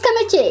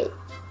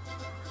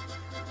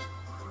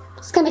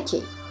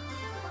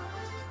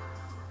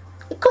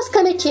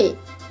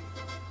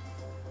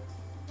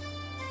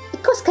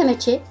እስከ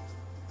መቼ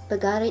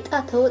በጋሬጣ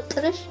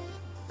ተወጥረሽ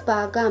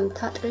ባጋም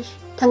ታጥረሽ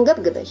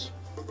ተንገብግበሽ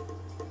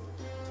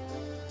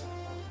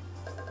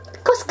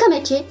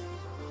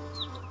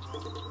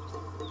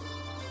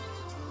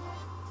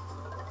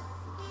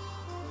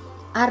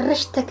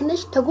አረሽ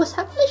ተክነሽ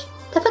ተጎሳቅለሽ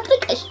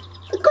ተፈጥርቀሽ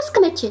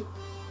እስከመቼ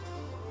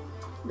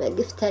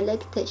በግፍ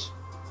ተለግተሽ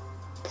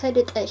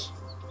ተድጠሽ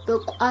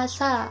በቋሳ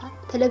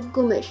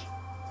ተለጉመሽ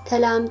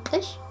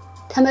ተላምጠሽ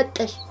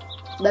ተመጠሽ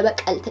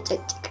በበቀል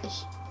ተጨጭቀሽ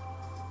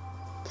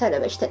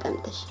ተረበሽ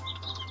ተጠምተሽ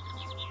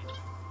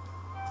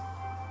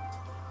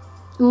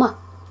እማ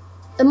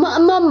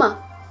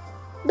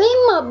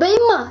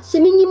በይማ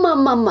ስሚኝማ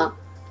እማማ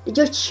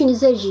ልጆችሽን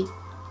ዘዢ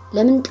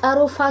ለምን ጣሮ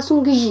ፋሱን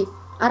ግዢ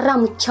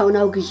አራሙቻውን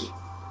አውግዢ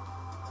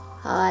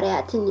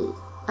ሐዋርያትን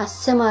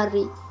አሰማሪ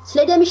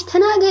ስለደምሽ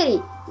ተናገሪ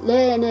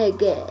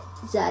ለነገ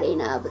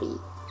ዛሬን አብሪ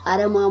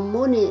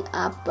አረማሞን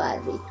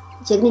አባሪ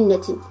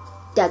ጀግንነትን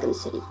ዳግም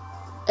ስሪ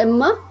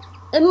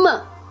እማ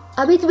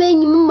አቤት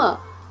በይኝማ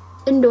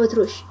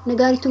እንደወትሮሽ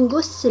ነጋሪቱን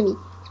ጎስሚ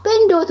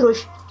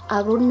በእንደወትሮሽ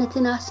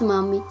አብሮነትን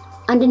አስማሚ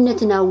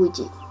አንድነትን አውጂ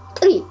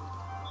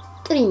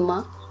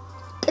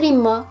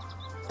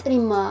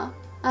ጥሪማ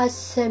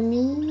አሰሚ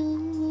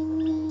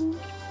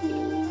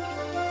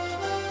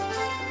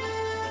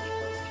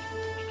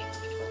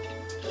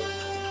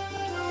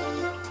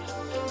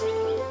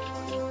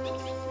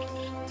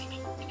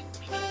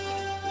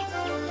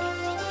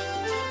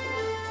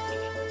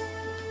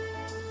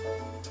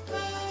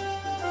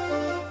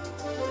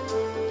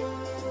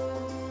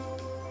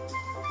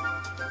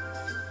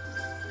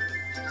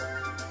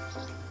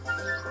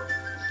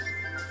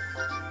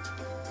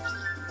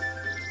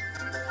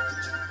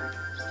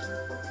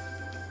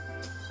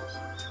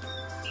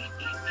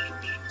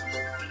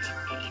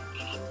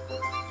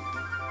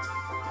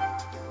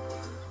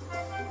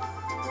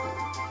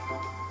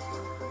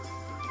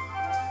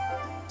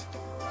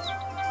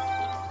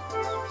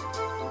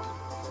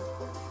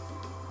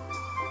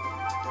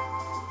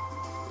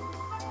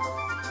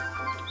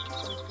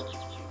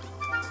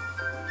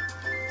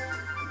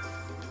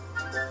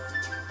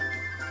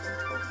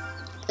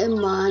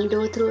እማ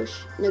እንደወትሮሽ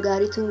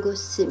ነጋሪቱን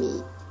ጎስሚ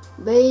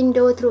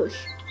በእንደወትሮሽ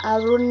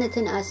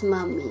አብሮነትን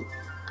አስማሚ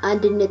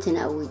አንድነትን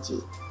አውጂ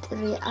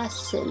ጥሪ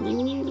አሰሚ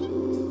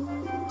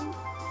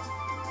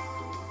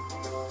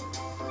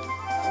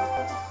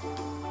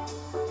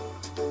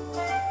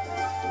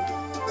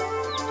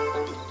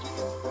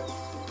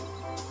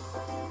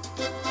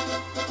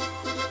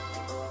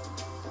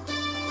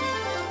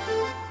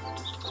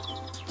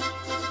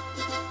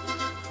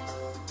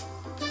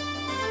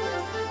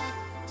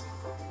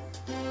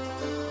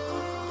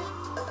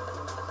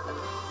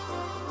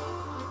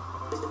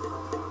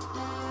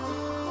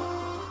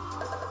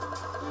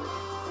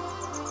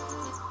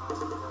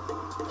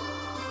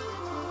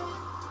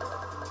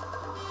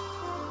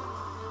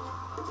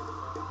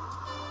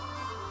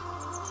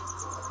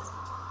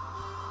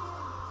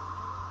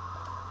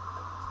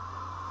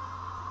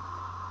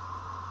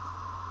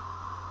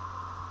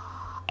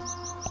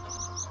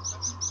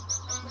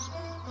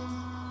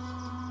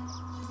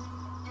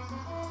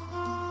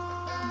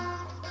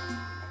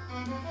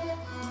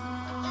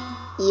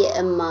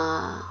የእማ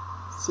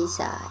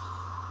ሲሳይ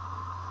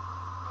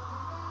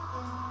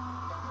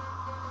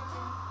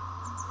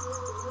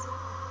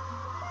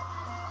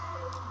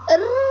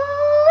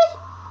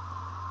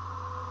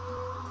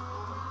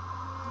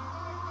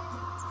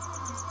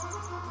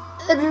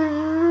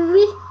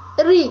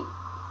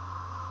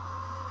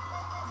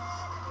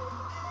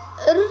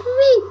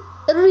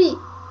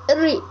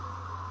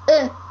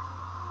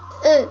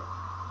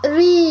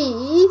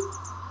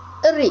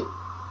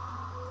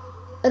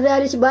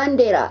ሪያሊስ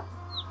ባንዴራ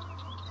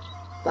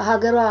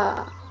በሀገሯ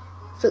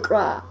ፍቅሯ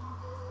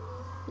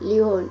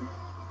ሊሆን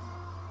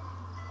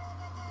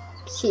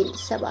ሲል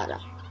ሰባራ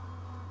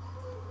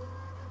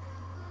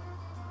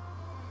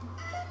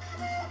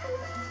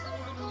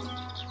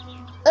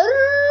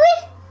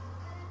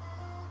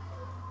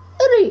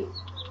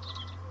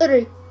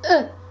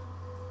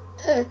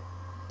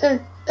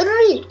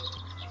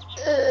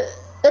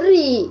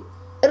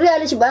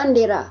ሪያሊስ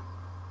ባንዴራ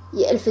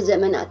የእልፍ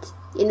ዘመናት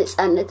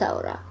የነጻነት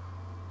አውራ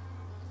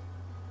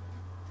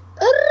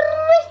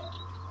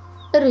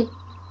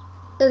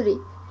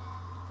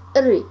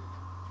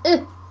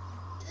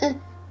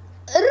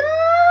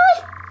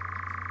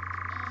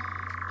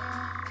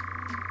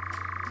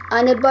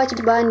አነባች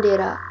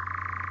ባንዴራ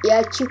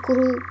ያቺ ኩሩ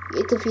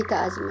የትውፊት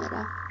አዝመራ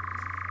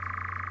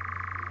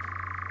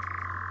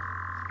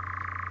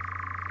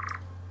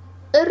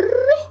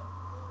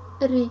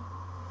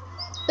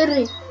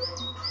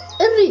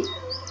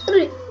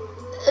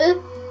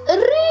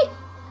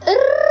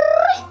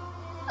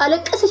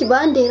አለቀሰች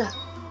ባንዴራ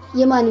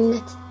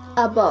የማንነት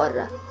አባወራ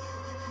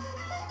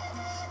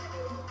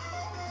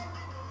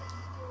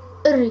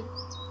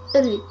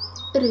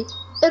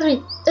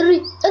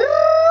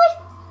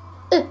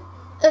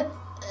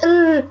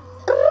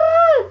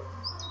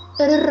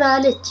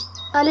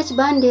አለች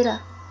ባንዴራ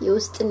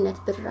የውስጥነት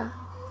ብራ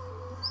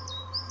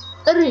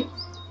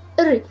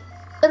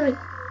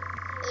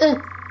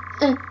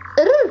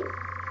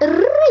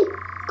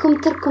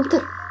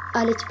ኩምትር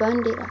አለች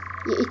ባንዴራ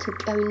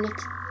የኢትዮጵያዊነት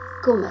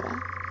ጎመራ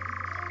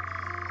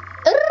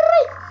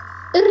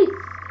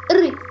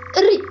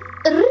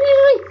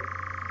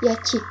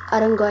ያቺ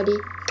አረንጓዴ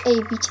ቀይ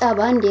ቢጫ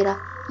ባንዲራ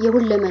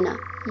የሁለመና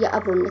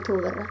የአብሮነት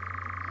ወበራ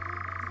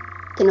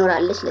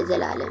ትኖራለች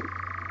ለዘላለም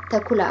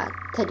ተኩላ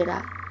ተድራ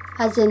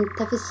ሐዘን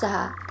ተፍስሃ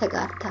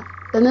ተጋርታ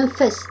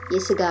በመንፈስ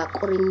የስጋ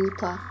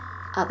ቁርኝቷ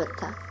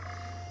አበርታ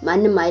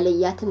ማንም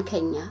አይለያትም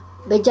ከኛ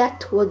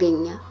በጃት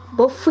ወገኛ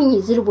በፉኝ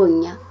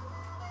ዝልቦኛ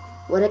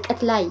ወረቀት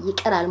ላይ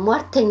ይቀራል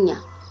ሟርተኛ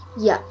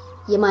ያ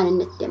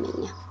የማንነት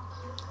ደመኛ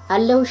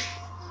አለውሽ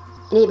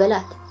እኔ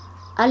በላት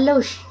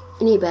አለውሽ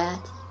እኔ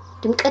ባያት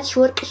ድምቀትሽ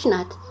ወርቅሽ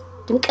ናት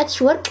ድምቀትሽ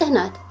ወርቅህ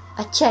ናት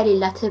አቻ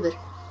የሌላት ህብር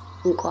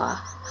እንቋ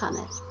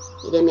ሐመር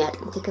የደም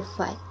ያጥንት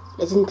ክፋይ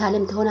ለዝንት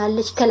ዓለም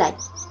ትሆናለች ከላይ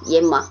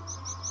የማ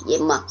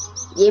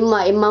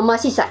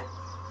ሲሳይ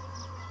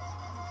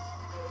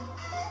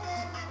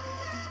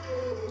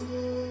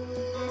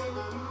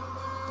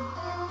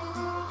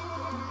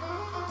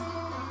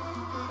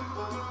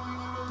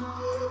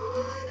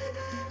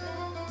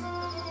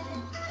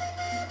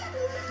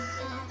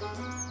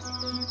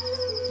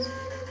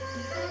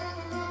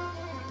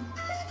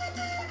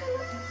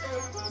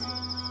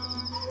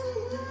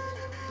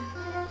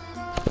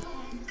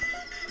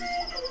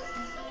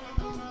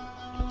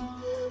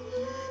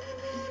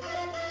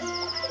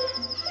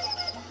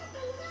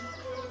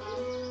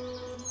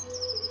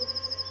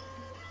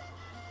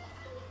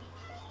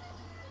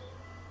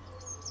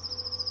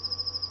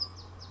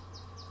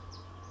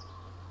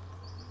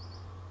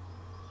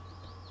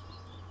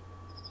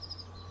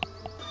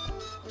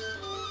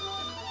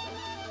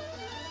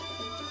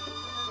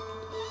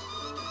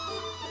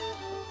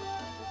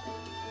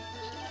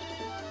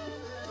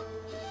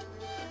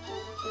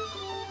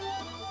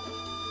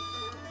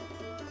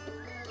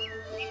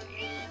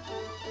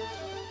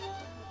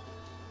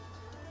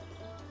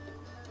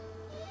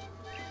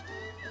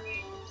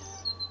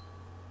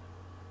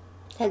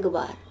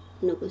ተግባር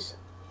ንጉስ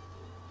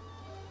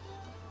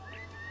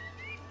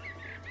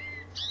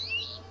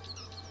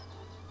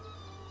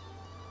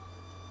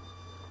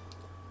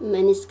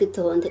ምንስ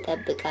ክትሆን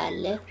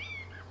ተጠብቃለህ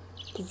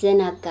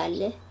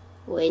ትዘናጋለህ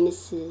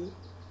ወይንስ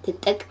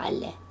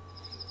ትጠቃለህ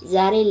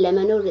ዛሬን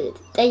ለመኖር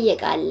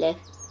ትጠየቃለህ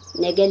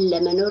ነገን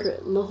ለመኖር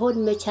መሆን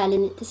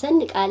መቻልን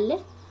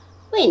ትሰንቃለህ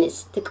ወይንስ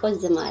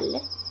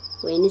ትቆዝማለህ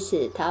ወይንስ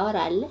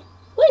ታወራለህ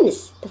ወይንስ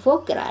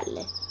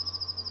ትፎክራለህ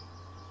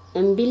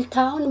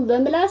እምቢልታውን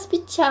በምላስ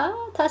ብቻ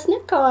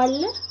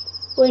ታስነካዋለህ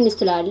ወይንስ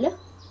ትላለህ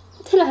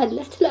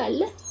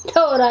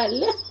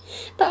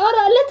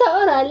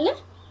ታወራለህ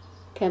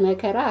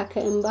ከመከራ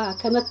ከእንባ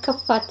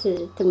ከመከፋት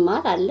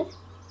ትማራለህ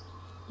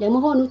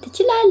ለመሆኑ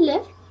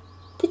ትችላለህ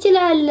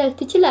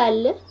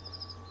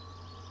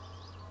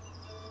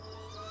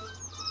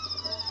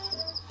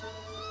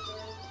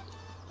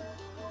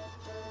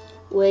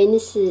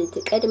ወይንስ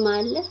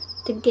ትቀድማለህ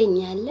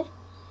ትገኛለህ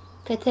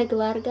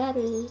ከተግባር ጋር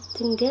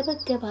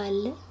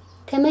ትንገበገባለህ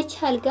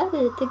ከመቻል ጋር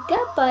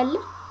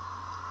ትጋባለህ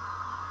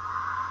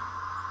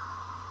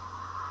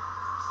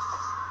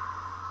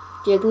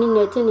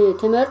ጀግንነትን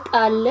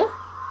ትመርጣለህ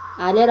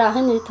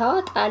አለራህን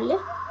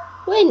ታወጣለህ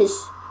ወይንስ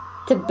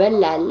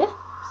ትበላለህ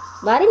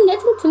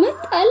ባርነትን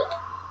ትመርጣለህ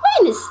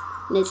ወይንስ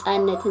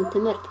ነፃነትን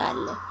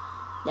ትመርጣለህ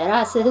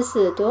ለራስህስ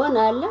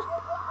ትሆናለህ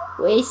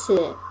ወይስ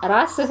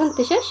ራስህን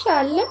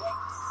ትሸሻለህ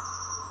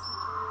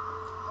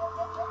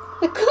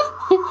እኮ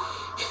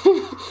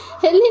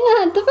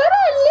ህሊናህን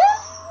ትፈራለህ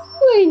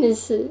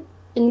ወይንስ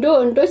እንደ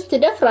ወንዶች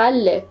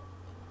ትደፍራለህ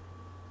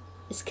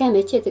እስከ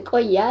መቼ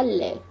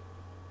ትቆያለህ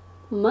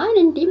ማን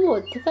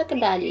እንዲሞት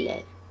ትፈቅዳለህ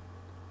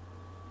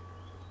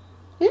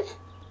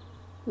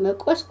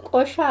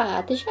መቆስቆሻ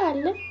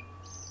ትሻለህ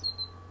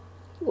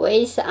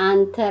ወይስ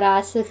አንተ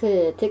ራስህ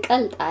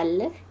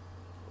ትቀልጣለህ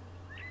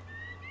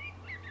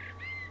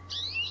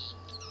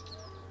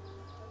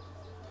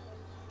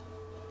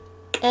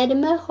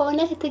ቀድመህ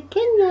ሆነህ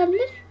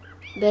ትገኛለህ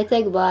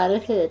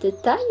በተግባርህ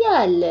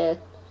ትታያለህ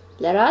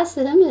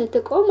ለራስህም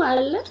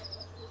ትቆማለህ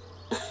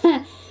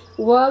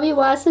ዋቢ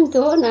ዋስም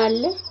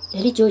ትሆናለህ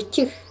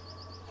ለልጆችህ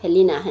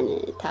ህሊናህን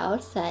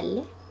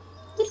ታወርሳለህ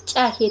ምርጫ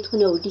ሄቱ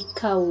ነው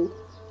ዲካው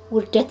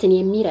ውርደትን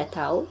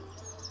የሚረታው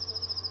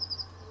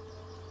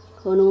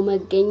ሆኖ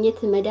መገኘት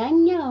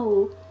መዳኛው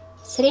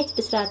ስሬት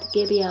ብስራት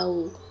ገበያው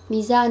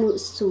ሚዛኑ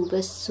እሱ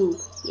በሱ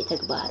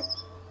የተግባር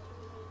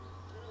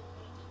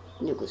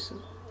ንጉሱ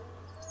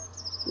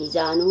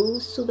ሚዛኑ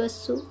እሱ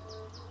በሱ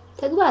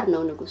ተግባር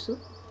ነው ንጉሱ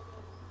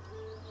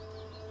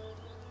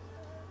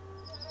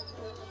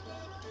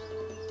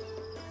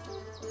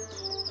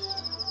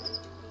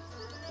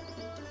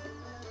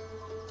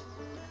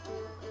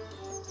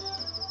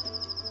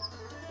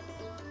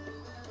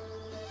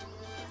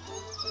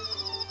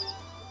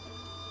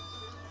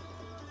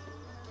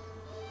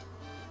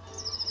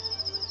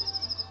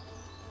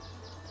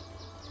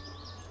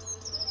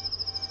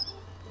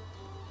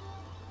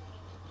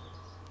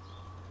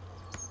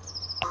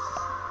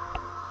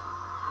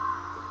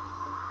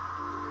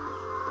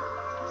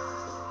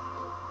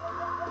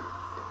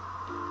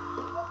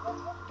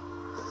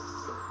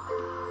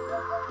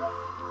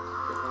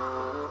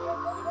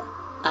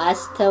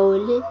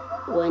አስተውል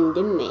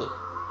ወንድሜ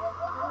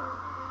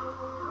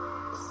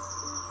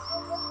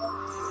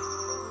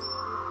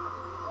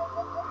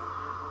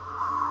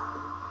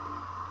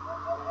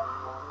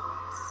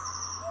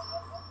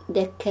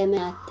ደከመ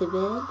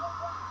አትበል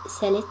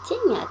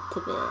ሰለቸኝ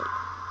አትበል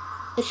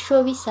እርሾ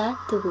ቢስ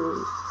አትሁን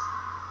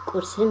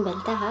ቁርስህን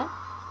በልተሃል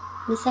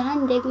ምሳህን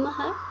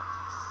ደግመሃል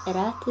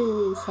እራት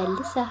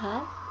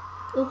ሰልሰሃል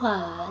ውሃ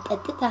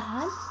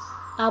ጠጥተሃል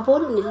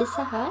አቦሉን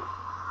ልሰሃል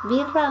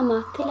ቢራ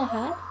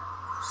ማክለሃል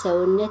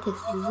ሰውነትህ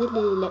ዝል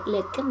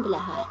ለቅለቅም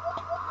ብለሃል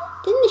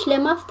ትንሽ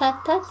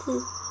ለማፍታታት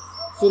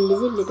ዝል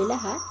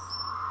ብለሃል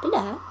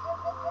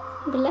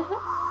ብለሃል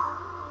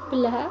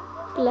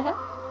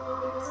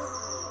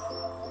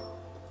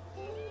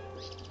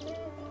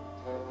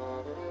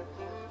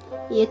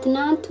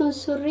የትናንቱን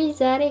ሱሪ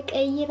ዛሬ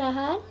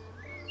ቀይረሃል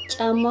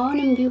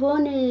ጫማውንም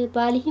ቢሆን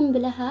ባልህም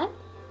ብለሃል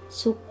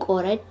ሱቅ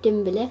ቆረድም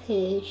ብለህ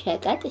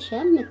ሸቀጥ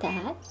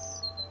ሸምተሃል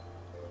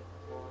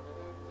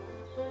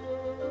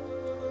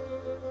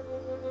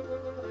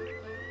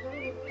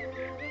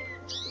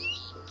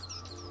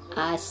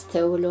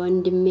አስተውል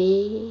ወንድሜ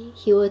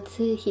ህይወት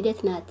ሂደት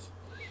ናት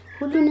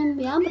ሁሉንም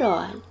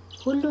ያምረዋል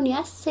ሁሉን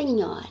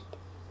ያሰኘዋል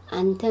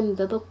አንተም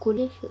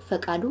በበኩልህ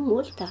ፈቃዱን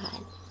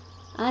ሞልተሃል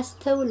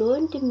አስተውል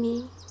ወንድሜ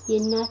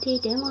የናቴ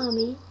ደማሜ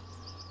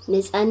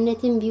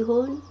ነፃነትን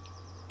ቢሆን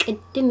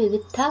ቅድም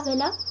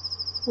ብታበላ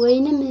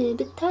ወይንም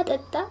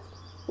ብታጠጣ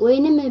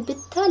ወይንም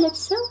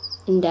ብታለብሰው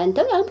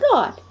እንዳንተው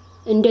ያምረዋል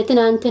እንደ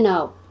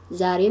ትናንትናው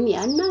ዛሬም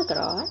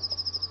ያናግረዋል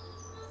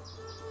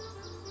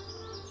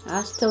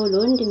አስተውል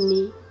ወንድሜ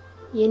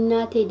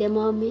የናቴ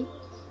ደማሜ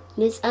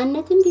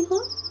ነፃነትን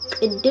ቢሆን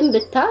ቅድም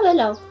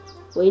ብታበላው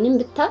ወይንም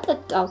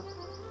ብታጠጣው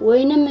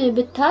ወይንም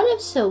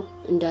ብታለብሰው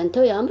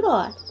እንዳንተው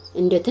ያምረዋል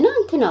እንደ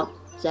ትናንትናው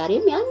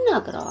ዛሬም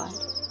ያናግረዋል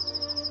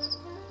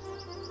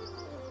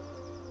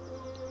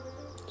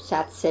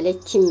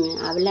ሳትሰለችም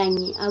አብላኝ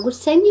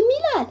አጉርሰኝም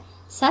ይላል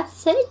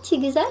ሳትሰለች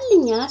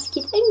ግዛልኝ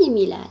አስኪጠኝም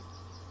ይላል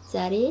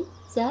ዛሬ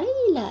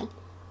ይላል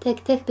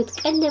ተክተህ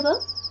ብትቀልበው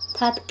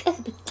ታጥቀህ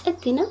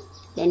ብትጠግነው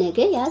ለነገ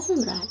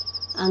ያዘምራል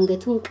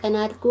አንገቱን ቀና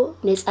አድርጎ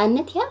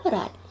ነፃነት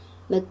ያበራል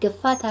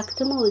መገፋት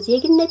አክትሞ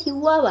ዜግነት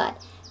ይዋባል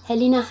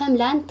ህሊናህም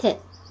ላንተ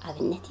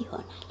አብነት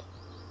ይሆናል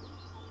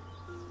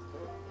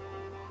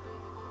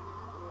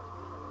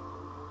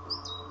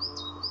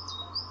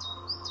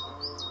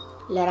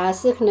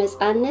ለራስህ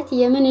ነፃነት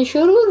የምን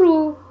ሽሩሩ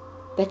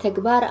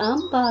በተግባር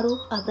አምባሩ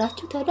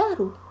አብራችሁ ተዳሩ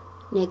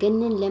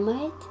ነገንን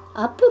ለማየት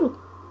አብሩ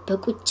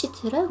በቁጭት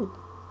ረሩ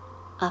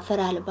አፈር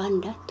አልባ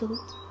እንዳትሆን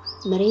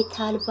መሬት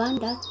አልባ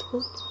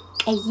እንዳትሆን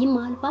ቀይም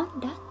አልባ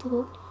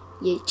እንዳትሆን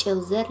የጨው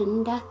ዘር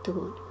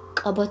እንዳትሆን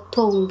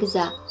ቀበቶውን ግዛ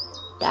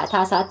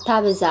ዳታ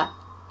ሳታበዛ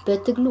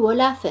በትግሉ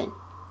ወላፈን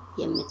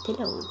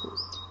የምትለው ነው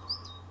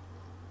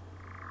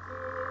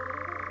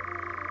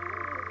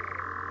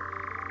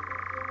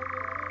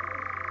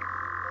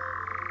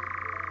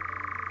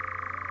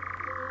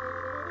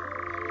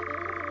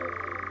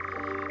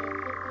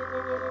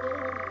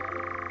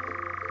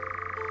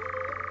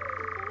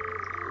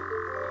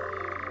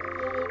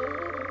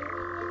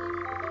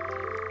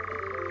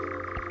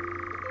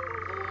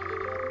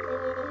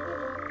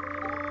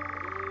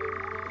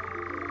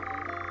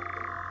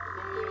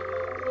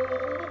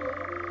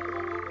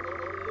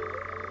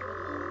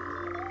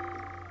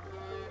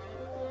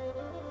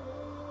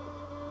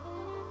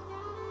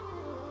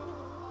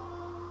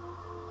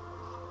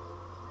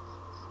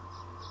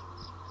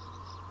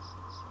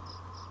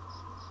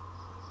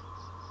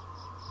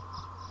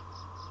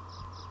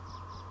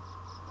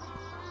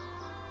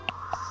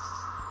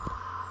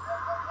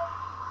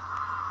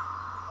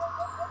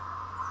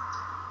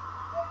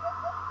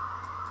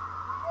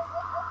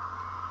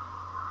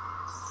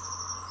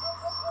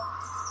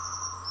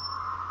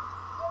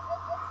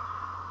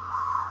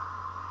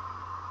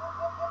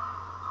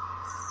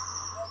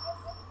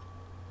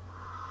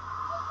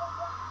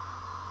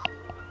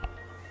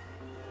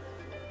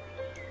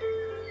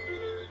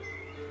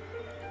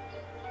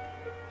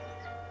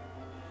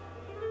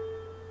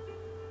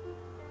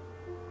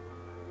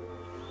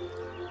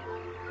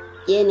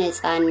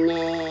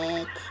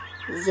የነፃነት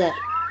ዘር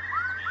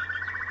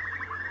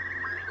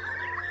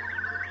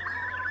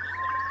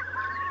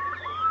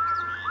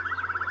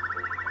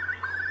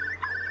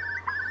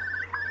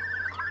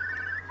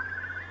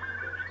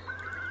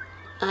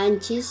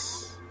አንቺስ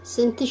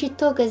ስንት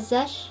ሽቶ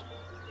ገዛሽ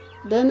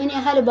በምን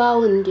ያህል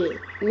ባውንድ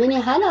ምን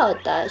ያህል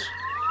አወጣሽ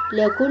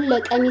ለኩል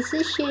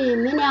ለቀሚስሽ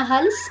ምን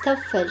ያህልስ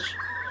ከፈልሽ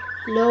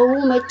ለው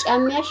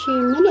መጫሚያሽ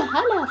ምን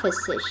ያህል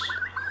አፈሰሽ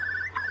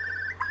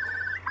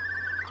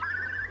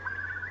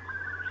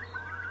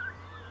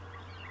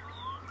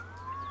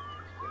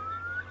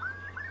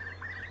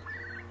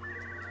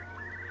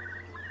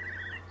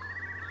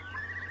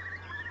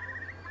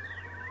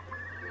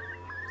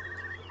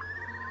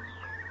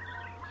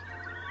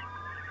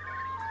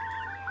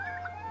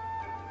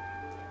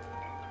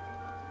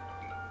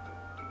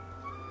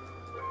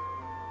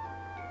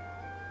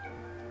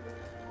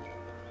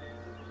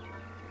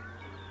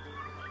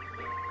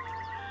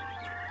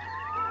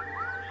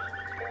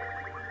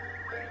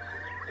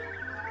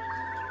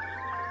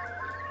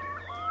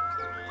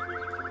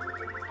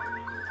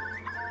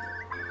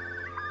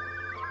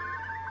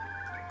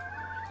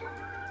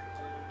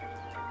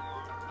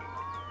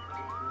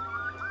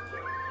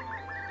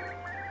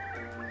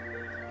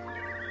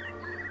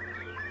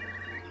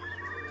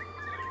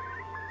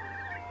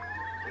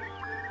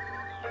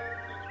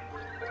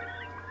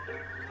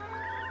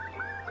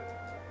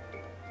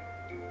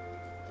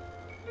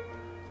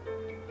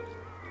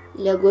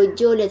ለጎጆ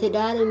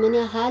ለትዳር ምን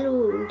ያህል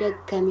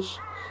ደከምሽ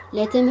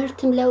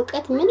ለትምህርትም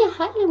ለውቀት ምን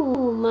ያህል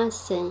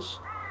ማሰንሽ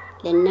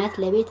ለእናት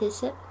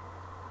ለቤተሰብ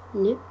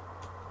ንብ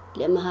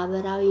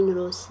ለማህበራዊ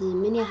ኑሮስ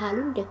ምን ያህል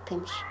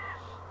ደከምሽ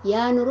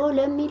ያ ኑሮ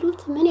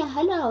ለሚሉት ምን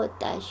ያህል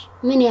አወጣሽ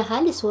ምን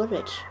ያህል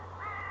ስወረድሽ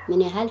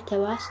ምን ያህል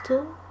ተዋስቶ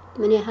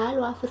ምን ያህል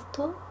ዋፍርቶ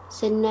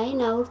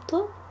ሰናይን አውርቶ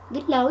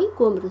ግላዊ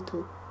ጎምርቶ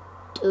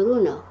ጥሩ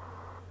ነው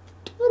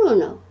ጥሩ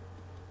ነው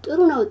ጥሩ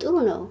ነው ጥሩ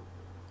ነው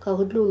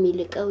ከሁሉ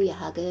የሚልቀው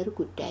የሀገር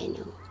ጉዳይ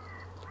ነው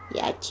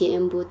ያቺ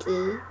እንቡጥ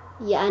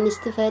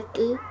ያንስት ፈጥ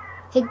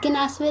ህግን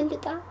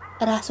አስበልጣ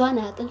ራሷን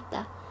አቅልጣ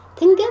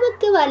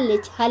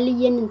ትንገበገባለች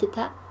ሐልየን እንትታ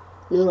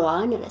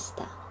ኑሮዋን ረስታ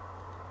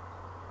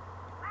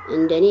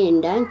እንደኔ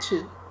እንዳንቺ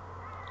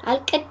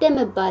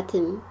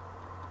አልቀደመባትም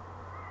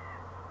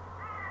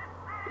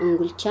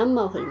እንጉልቻም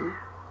አሁን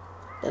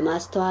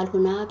በማስተዋል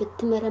ሆና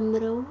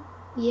ብትመረምረው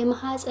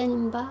የማሐፀን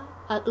እንባ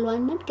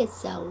አቅሏን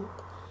ገዛው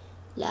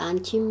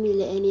ለአንቺም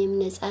ለእኔም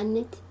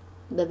ነፃነት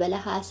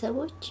በበለሃ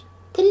ሰቦች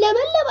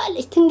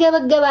ትለበለባለች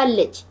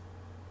ትንገበገባለች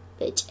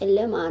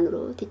በጨለማ አኑሮ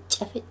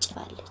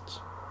ትጨፈጨፋለች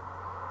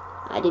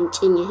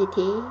አድምጪኝ እህቴ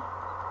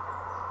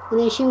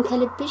ሁነሽም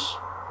ከልብሽ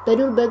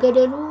በዱር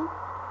በገደሉ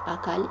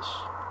አካልሽ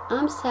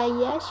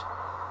አምሳያሽ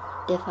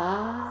ደፋ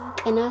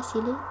ቀና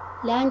ሲል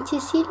ላንቺ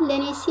ሲል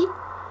ለኔ ሲል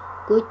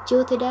ጎጆ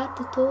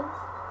ተዳትቶ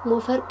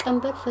ሞፈር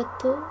ቀንበር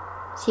ፈቶ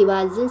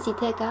ሲባዝን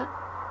ሲተጋ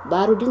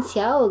ባሩድን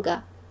ሲያወጋ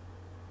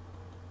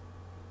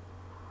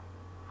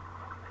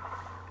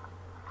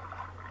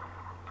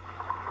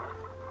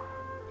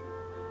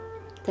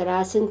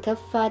ትራስን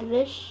ከፍ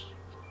አድርሽ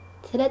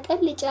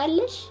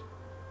ትለጠልጫለሽ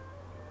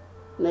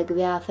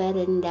መግቢያ አፈር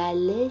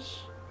እንዳለሽ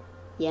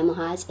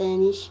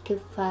የማሐፀንሽ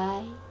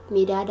ክፋይ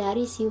ሚዳዳሪ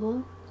ሲሆን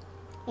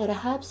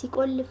ረሃብ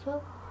ሲቆልፈው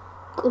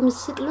ቁም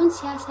ስቅሉን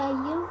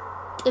ሲያሳየው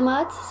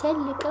ጥማት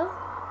ሲሰልቀው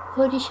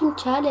ሆድሽን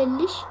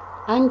ቻለልሽ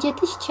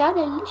አንጀትሽ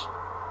ቻለልሽ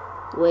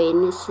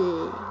ወይንስ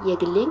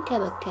የግሌን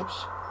ከበከብሽ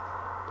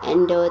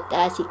እንደወጣ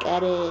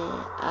ሲቀር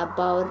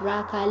አባወራ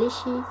ካልሽ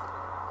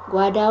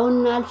ጓዳውን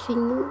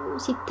አልፍኙ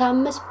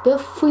ሲታመስ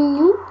በፉኙ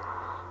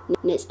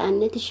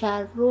ነፃነት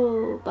ሻሮ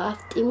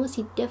በአፍጢሙ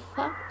ሲደፋ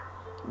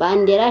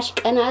ባንዴራሽ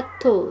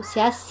ቀናቶ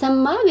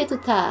ሲያሰማ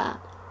ቤቱታ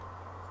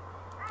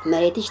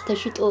መሬትሽ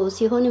ተሽጦ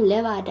ሲሆንም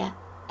ለባዳ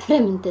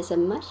ምን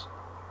ተሰማሽ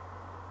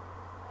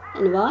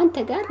እንባዋን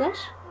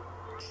ተጋራሽ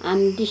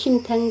አምድሽም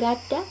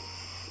ተንጋዳ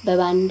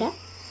በባንዳ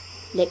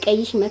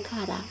ለቀይሽ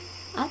መካራ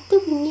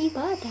አትሁኚ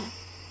ባዳ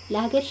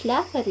ለሀገርሽ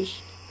ላፈርሽ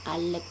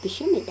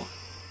አለብሽም እዳ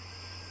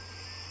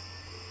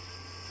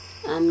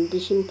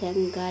አምድሽም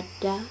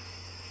ተንጋዳ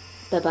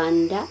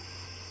በባንዳ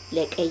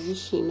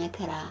ለቀይሽ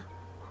መከራ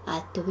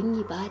አትሁኚ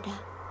ባዳ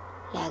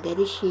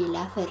ለሀገርሽ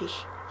ላፈርሽ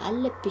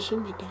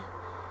አለብሽም እዳ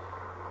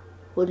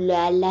ሁሉ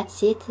ያላት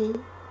ሴት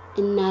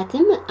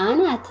እናትም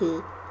አናት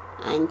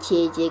አንቺ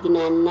ጀግና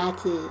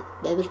እናት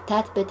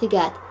በብርታት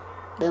በትጋት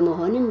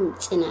በመሆንም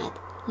ጽናት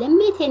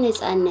ለሜቴ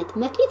ነፃነት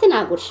መክሊትን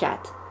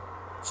አጉርሻት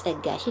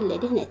ጸጋሽን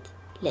ለድህነት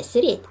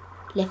ለስሬት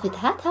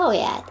ለፍትሃት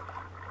አውያት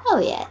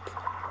አውያት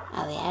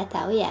አውያት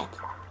አውያት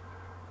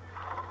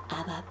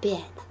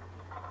አባቤያት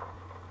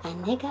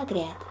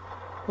አነጋግሪያት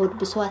ሆድ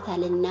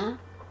ብሷታልና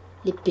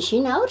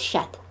ልብሽን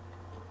አውርሻት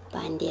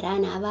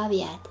ባንዴራን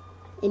አባቢያት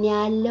እኔ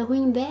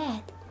ያለሁኝ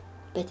በያት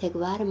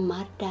በተግባር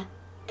ማርዳ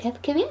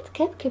ከብክቤት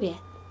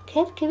ከብክቤት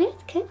ከብክቤት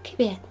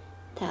ከብክቤት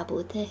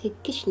ታቦተ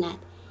ህግሽ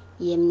ናት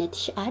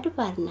የእምነትሽ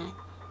አድባር ናት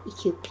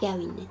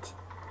ኢትዮጵያዊነት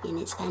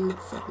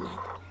የነፃነት ዘር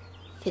ናት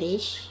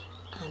ፍሬሽ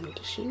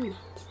አምድሽም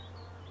ናት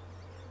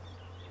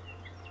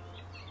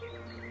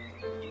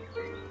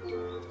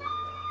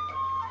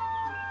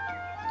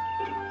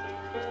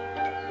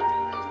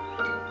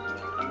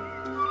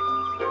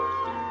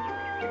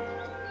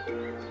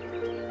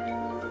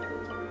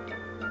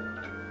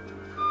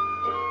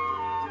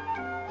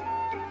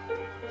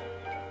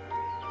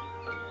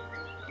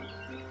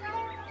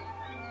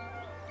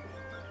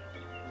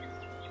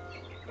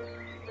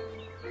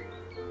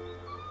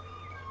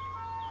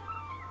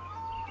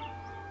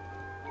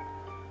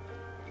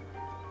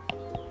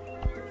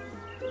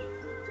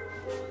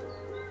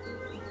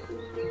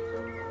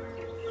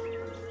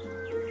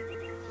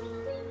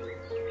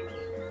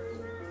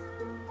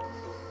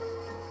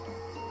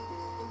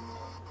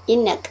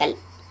ይነቀል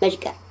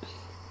መሽቀር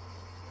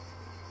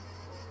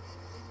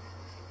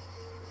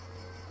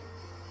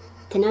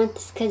ትናንት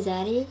እስከ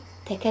ዛሬ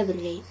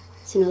ተከብሬ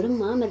ስኖርም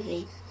አምሬ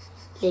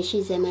ለሺ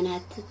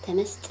ዘመናት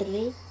ተመስጥሬ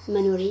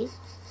መኖሬ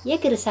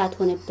የግርሳት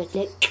ሆነበት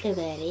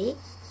ለቅበሬ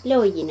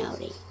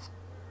ለወይናውሬ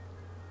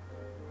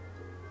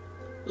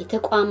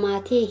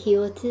የተቋማቴ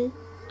ህይወት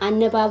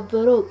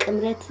አነባበሮ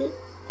ቅምረት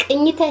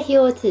ቅኝተ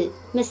ህይወት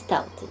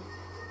መስታውት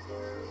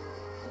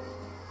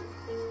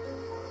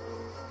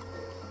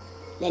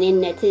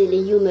ለኔነት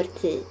ልዩ ምርት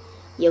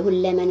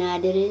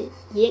የሁለመናድር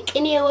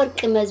የቅኔ ወርቅ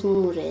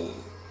መዝሙር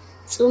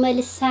ጾመ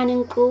ልሳን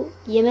እንቁ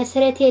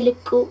የመሰረቴ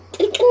ልቁ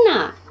ጥልቅና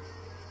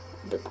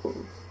ብቁ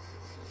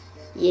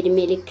የድሜ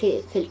ልክ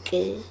ፍልቅ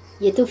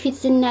የትውፊት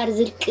ዝናር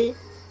ዝልቅ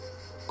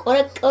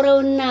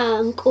ቆረቆረውና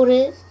እንቁር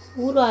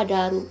ውሎ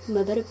አዳሩ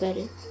መበርበር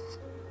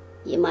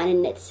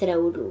የማንነት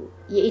ስራውሉ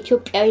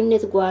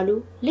የኢትዮጵያዊነት ጓሉ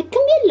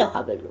ልክም የለው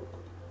ሀበሉ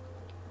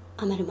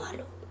አመልማሎ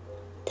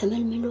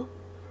ተመልምሎ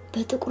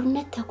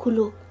በጥቁርነት ተኩሎ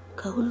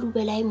ከሁሉ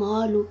በላይ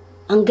ማዋሉ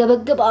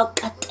አንገበገበ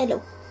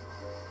አቃጠለው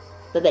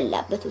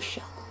በበላበት ውሻ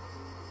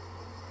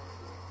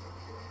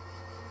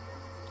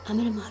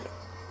አመልማሎ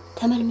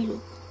ተመልምሎ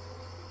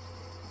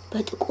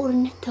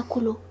በጥቁርነት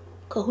ተኩሎ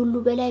ከሁሉ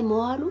በላይ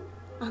ማዋሉ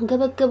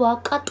አንገበገበ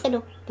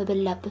አቃጠለው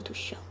በበላበት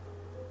ውሻ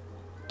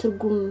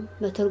ትርጉም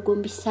መተርጎም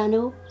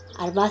ቢሳነው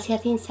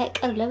አልባሲያቴን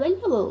ሳይቀር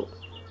ለበለበው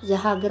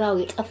ዘሃግራው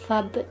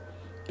የጠፋበት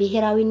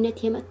ብሔራዊነት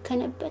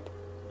የመከነበት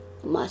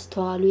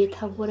ማስተዋሉ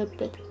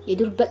የታወረበት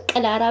የዱር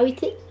በቀል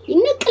አራዊት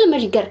ይነቀል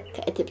መሽገር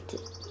ከእትብት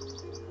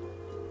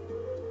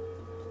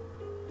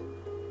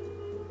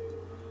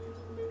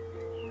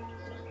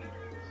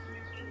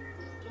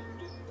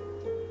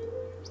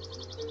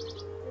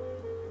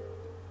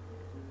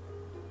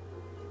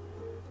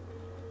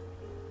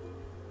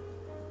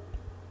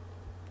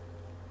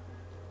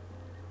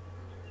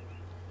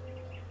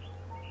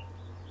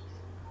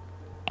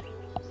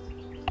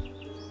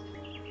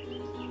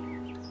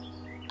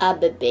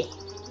አበቤ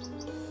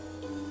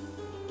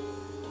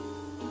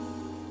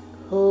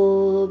ሆ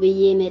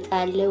ብዬ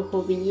መጣለሁ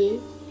ሆ ብዬ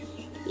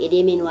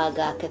የደሜን ዋጋ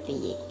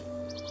ከፍዬ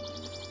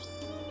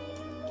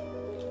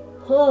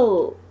ሆ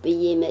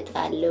ብዬ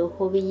መጣለሁ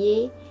ሆ ብዬ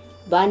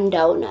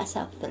ባንዳውን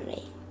አሳፍሬ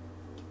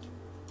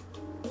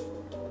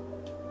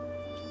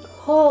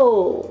ሆ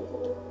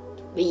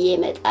ብዬ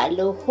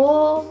መጣለሁ ሆ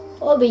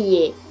ብዬ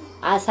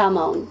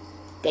አሳማውን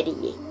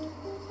ገድዬ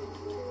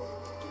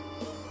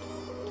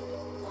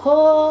ሆ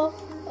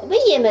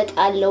ብዬ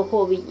መጣለሁ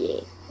ሆ ብዬ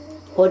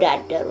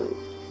ሆዳደሩን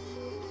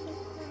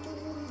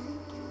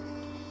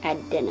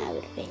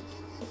አደናብሬ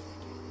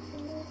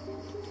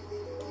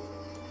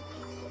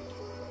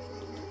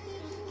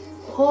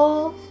ሆ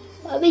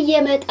ብዬ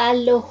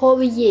መጣለሁ ሆ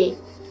ብዬ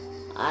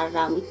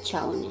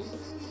አራሙቻውን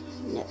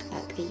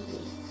ነቃቅዬ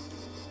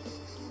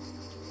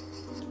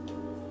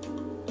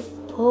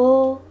ሆ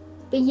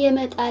ብዬ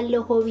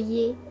መጣለሁ ሆ ብዬ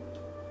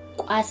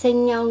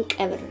ቋሰኛውን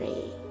ቀብሬ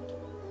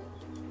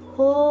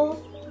ሆ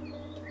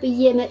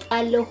ብዬ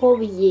መጣለሁ ሆ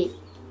ብዬ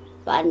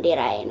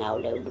ባንዴራዬን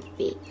አውለብልቤ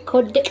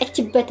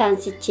ከወደቀችበት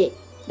አንስቼ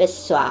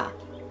በሷ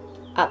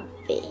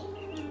አቤ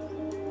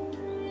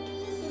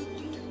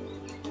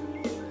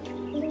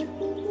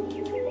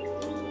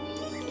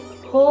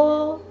ሆ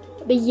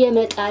ብዬ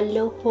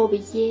መጣለሁ ሆ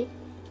ብዬ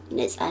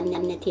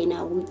ነፃነቴን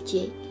አውጄ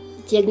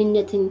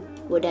ጀግንነትን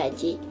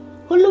ወዳጄ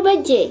ሁሉ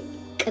በጄ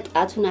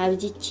ቅጣቱን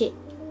አብጅቼ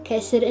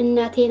ከስር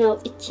እናቴን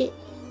አውጥቼ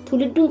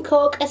ትውልዱን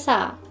ከወቀሳ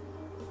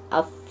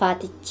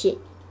አፋትቼ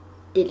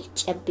ድል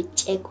ጨብጬ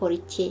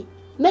ኮርቼ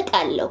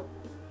መጣለሁ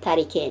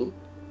ታሪኬን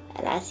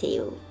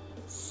ራሴው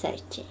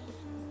ሰርቼ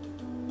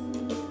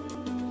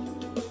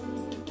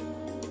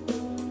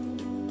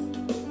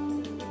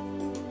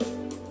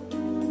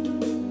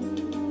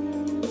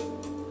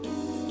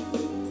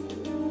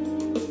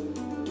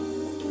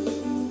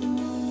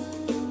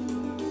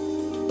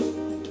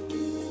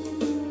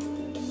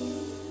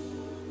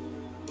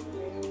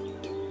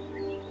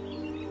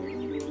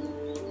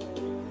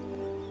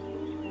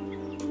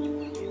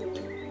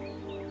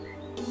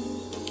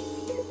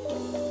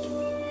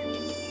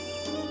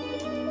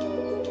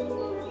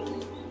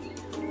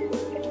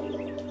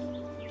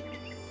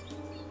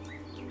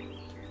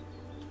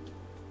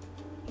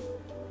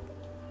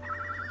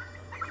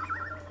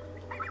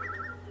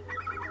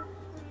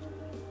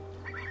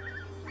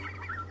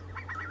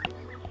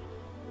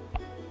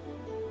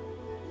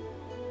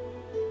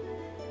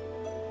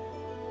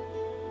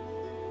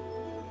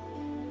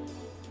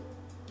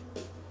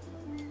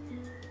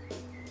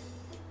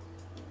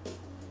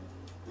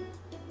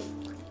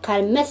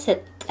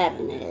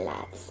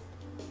ካልመሰጠርንላት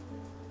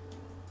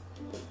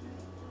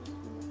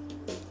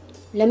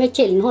ለመቼ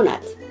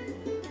ልንሆናት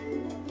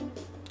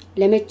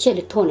ለመቼ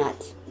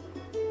ልትሆናት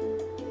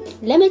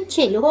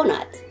ለመቼ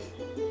ልሆናት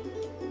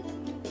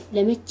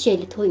ለመቼ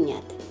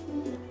ልትሆኛት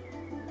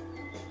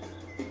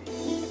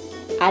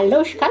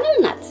አለውሽ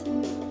ካልናት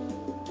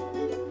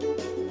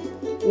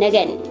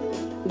ነገን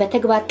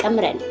በተግባር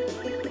ቀምረን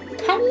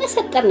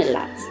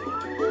ካልመሰጠርንላት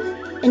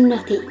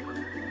እናቴ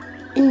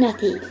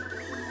እናቴ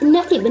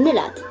እናቴ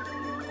ብንላት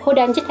ሆዳ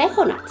እንጀት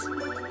አይሆናት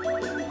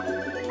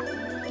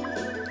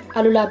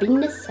አሉላ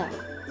ቢነሳ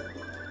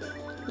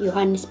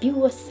ዮሐንስ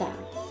ቢወሳ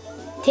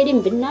ቴዲም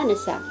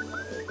ብናነሳ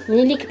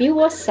ምኒልክ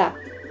ቢወሳ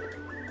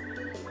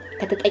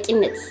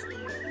ከተጠቂነት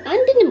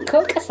አንድንም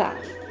ከወቀሳ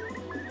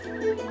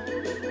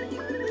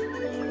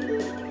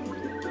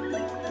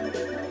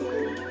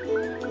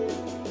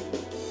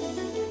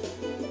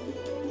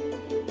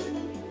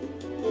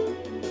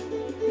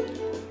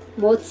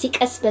ሞት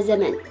ሲቀስ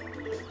በዘመን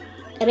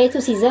ሬቱ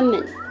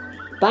ሲዘመን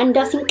ባንዳ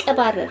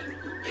ሲንቀባረር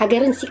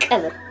ሀገርን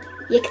ሲቀብር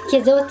የክቴ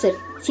ዘወትር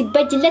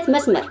ሲበጅለት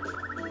መስመር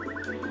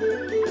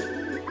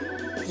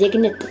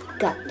ዜግነት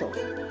ተጋቶ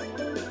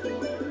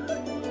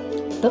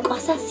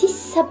በቋሳ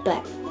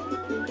ሲሰበር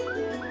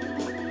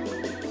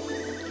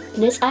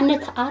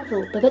ነፃነት አሮ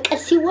በበቀል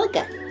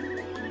ሲወገር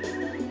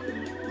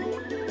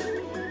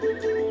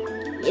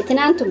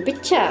የትናንቱን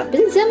ብቻ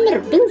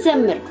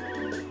ብንዘምር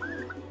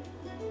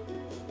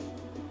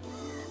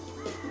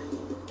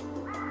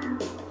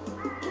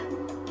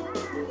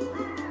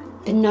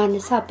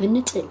ብናነሳ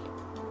ብንጥል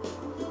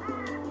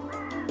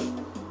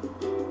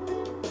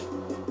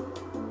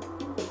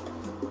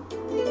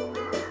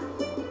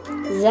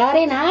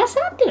ዛሬን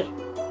አያሳድር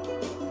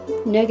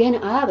ነገን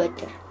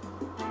አያበድር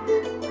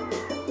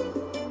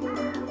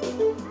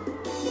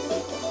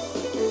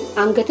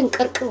አንገትን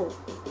ቀርቅሮ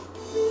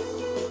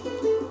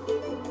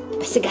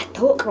በስጋት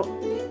ተወቅሮ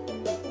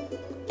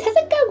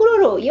ተዘጋ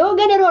ጉሮሮ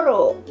የወገን ሮሮ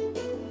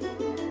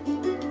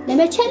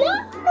ለመቸላ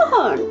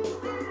ሆን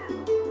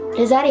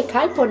ለዛሬ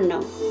ካልሆን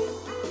ነው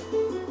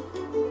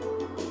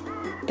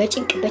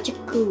በጭንቅ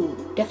በችኩ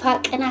ደፋ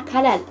ቀና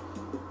ካላል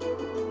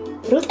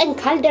ሩጠን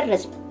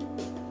ካልደረስ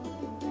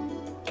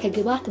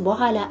ከግባት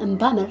በኋላ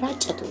እንባ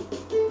መራጨቱ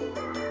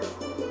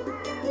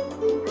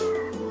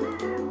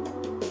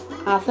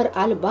አፈር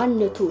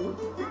አልባነቱ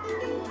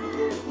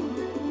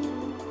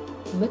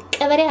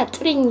መቀበሪያ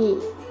ጥርኝ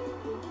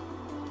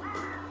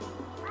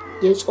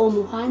የጾም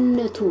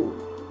ውሃነቱ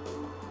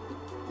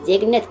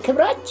ዜግነት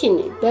ክብራችን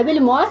በብል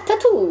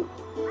መዋተቱ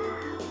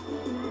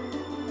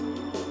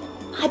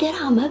አደራ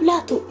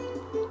መብላቱ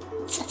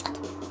ጸጸቱ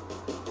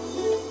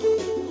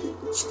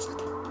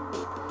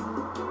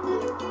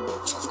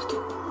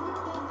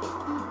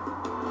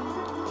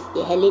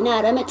የህሊና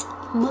ረመጥ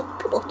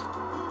መቅቦቱ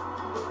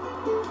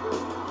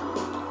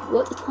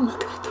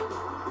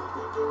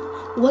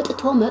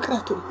ወጥቶ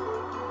መቅረቱ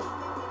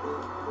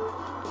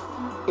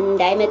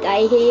እንዳይመጣ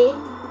ይሄ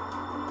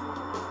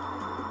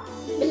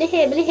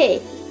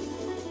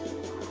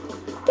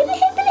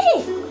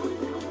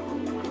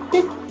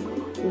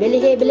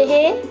ብልሄ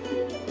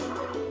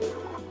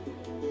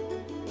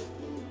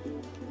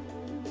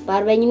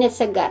በአርበኝነት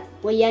ሰጋር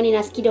ወያኔን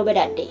አስኪደው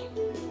በዳዴ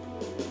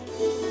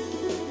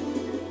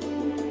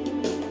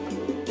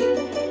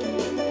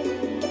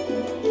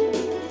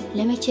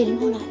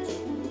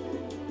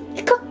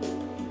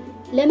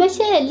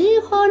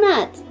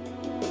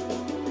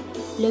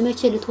ለመቼ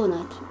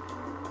ልሆናት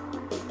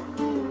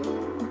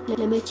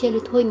ለመቼ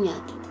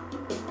ልትሆኛት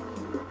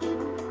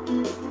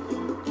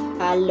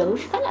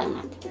አለውሽ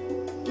ካላልናት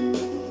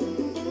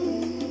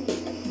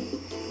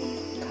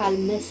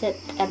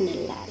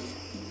ካልመሰጠንላት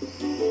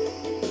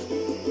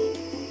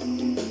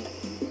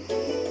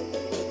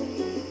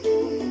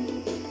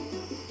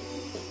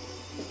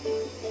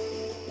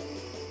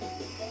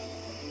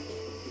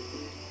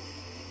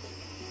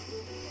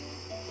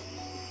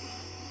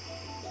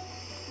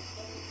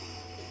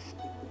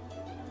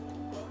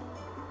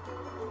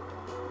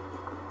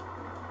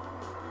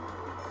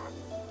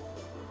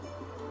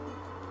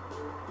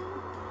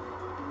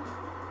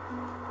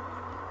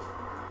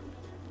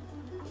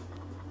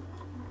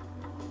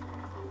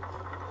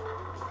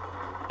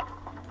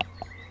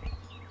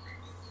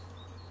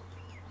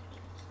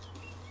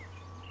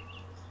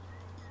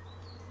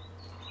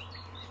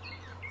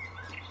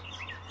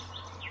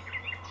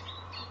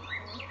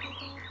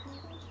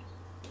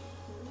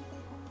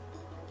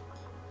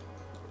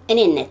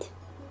እኔነት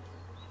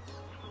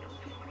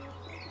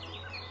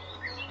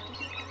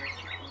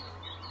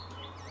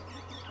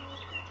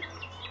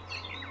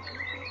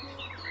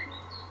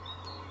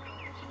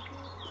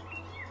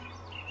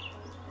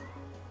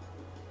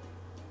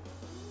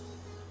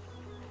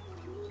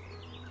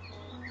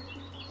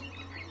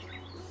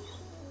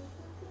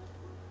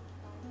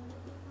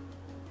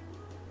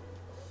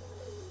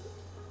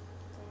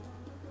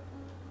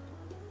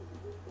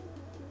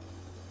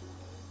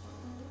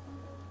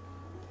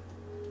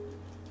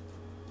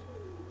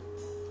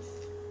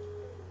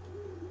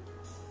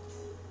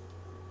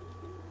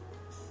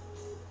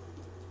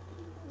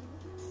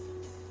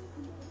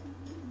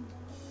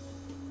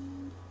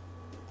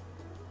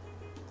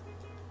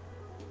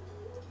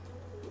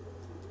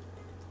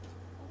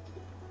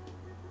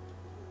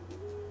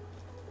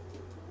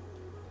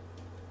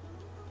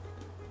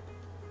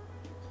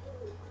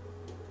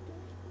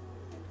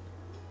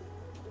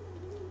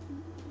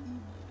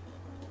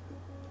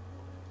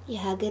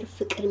የሀገር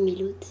ፍቅር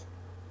ሚሉት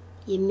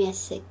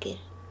የሚያሰግር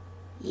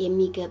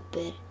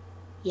የሚገብር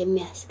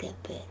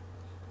የሚያስከብር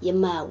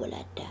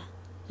የማያወላዳ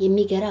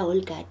የሚገራ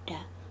ወልጋዳ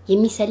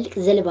የሚሰልቅ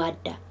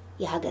ዘልባዳ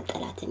የሀገር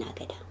ጠላትን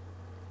አገዳ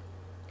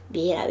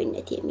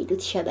ብሔራዊነት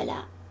የሚሉት ሸበላ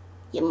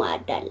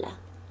የማያዳላ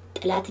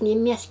ጠላትን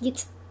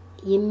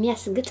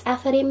የሚያስግጥ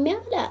አፈር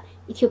የሚያብላ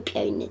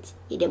ኢትዮጵያዊነት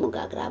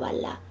የደሞጋግራ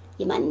ባላ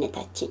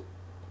የማንነታችን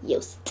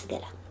የውስጥ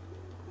ገላ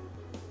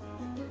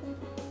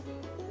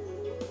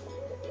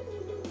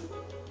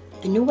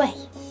እንወይ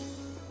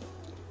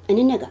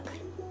እንነጋገር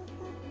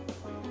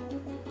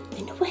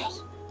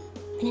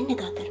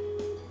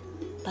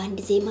በአንድ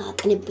ዜማ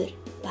ቅንብር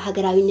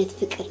በሀገራዊነት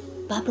ፍቅር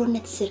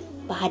በአብሮነት ስር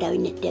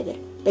በሃዳዊነት ደብር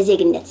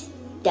በዜግነት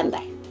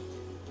ደንበር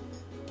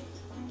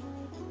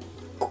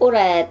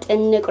ቁረጥ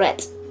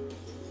እንቁረጥ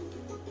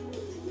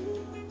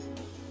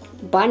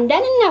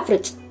ባንዳን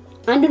እናፍርጥ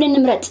አንዱን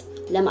እንምረጥ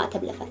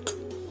ለማተብ ለፈጥ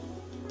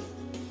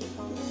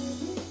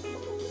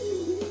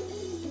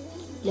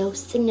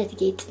ለውስጥነት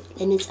ጌጥ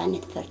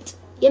ለነጻነት ፈርጥ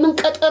የምን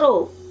ቀጠሮ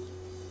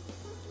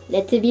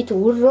ለትቢት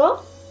ውሮ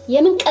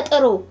የምን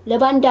ቀጠሮ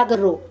ለባንዳ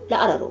ገሮ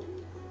ለአረሮ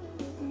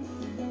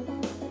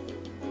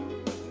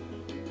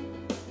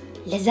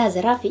ለዛ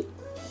ዘራፊ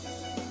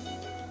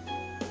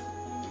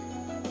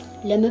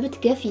ለመብት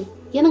ገፊ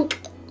የምን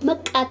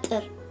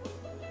መቃጠር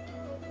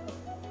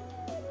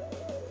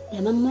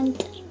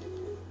ለመመንጠር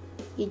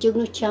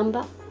የጀግኖች አምባ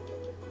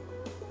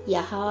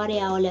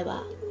የሐዋርያው ለባ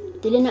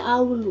ድልን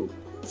አውሉ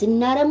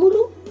ዝናረ ሙሉ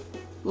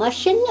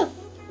ማሸነፍ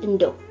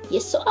እንደው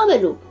የሱ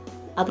አመሉ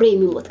አብሮ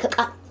የሚሞት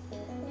ከቃል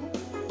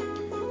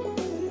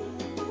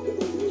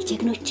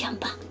የጀግኖች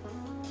አምባ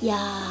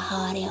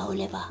የሐዋርያው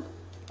ለባ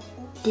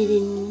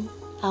ድልን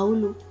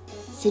አውሉ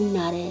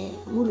ዝናረ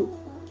ሙሉ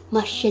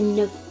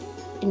ማሸነፍ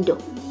እንደው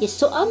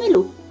የሱ አመሉ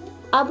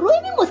አብሮ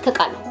የሚሞት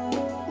ከቃል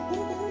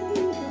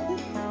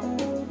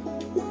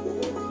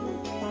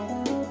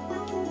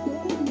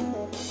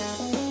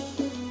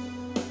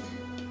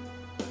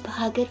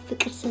በሀገር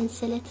ፍቅር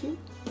ሰንሰለት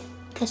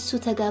ከሱ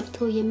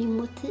ተጋብቶ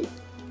የሚሞት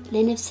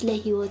ለነፍስ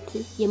ለህይወት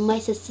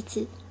የማይሰስት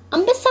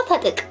አንበሳ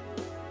ታጠቅ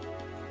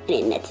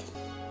እኔነት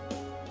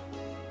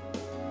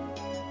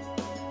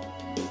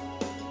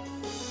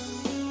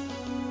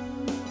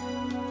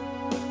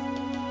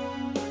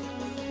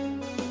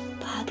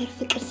በሀገር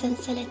ፍቅር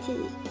ሰንሰለት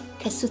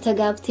ከሱ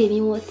ተጋብቶ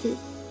የሚሞት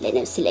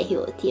ለነፍስ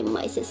ለህይወት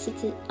የማይሰስት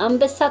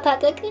አንበሳ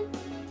ታጠቅ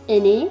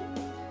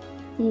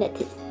እኔነት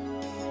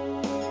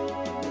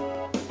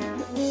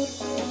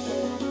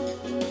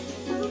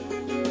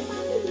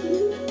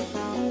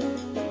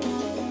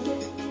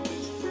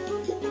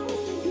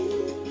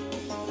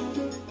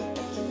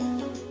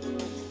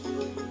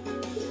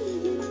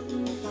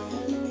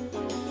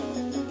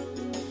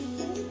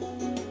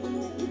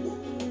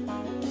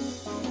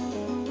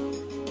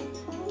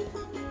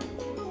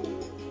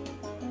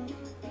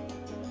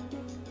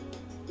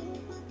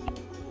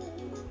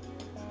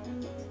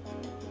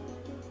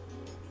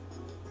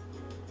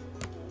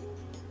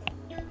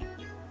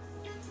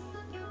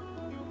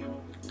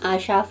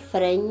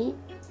አሻፍረኝ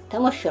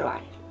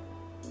ተሞሽሯል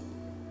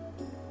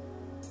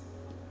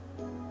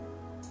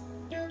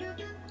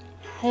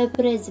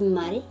ህብረ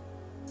ዝማሬ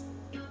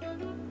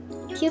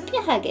ኢትዮጵያ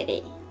ሀገሬ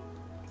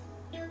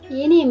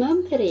የኔ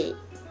መምሬ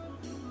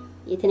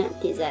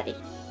የትናንት ዛሬ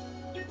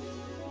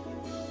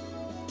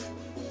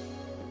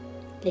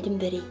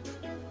ለድንበሬ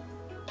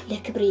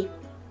ለክብሬ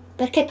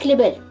በርከክ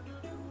ልበል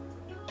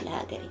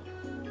ለሀገሬ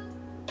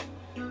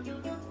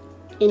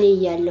እኔ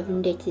ያለሁ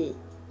እንዴት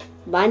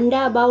ባንዳ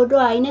ባውዶ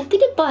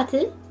አይነግድባት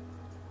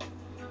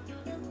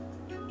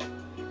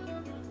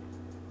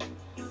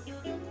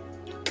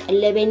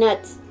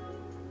ቀለቤናት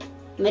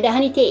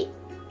መድኃኒቴ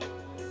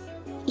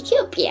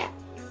ኢትዮጵያ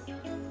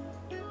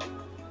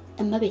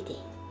እመቤቴ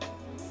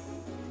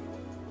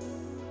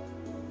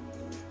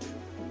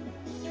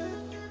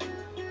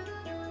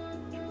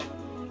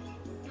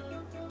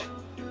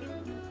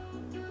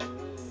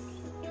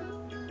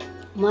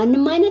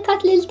ማንም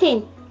አይነካት ልልቴን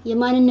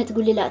የማንነት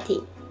ጉልላቴ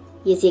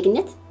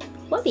የዜግነት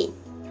ወቤ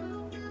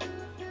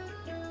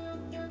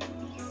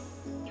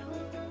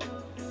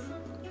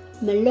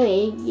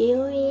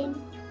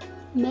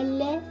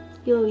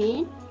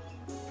መለዮዬን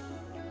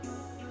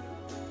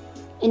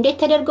እንዴት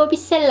ተደርጎ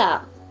ቢሰላ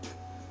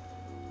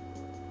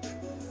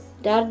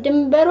ዳር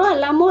ድንበሯ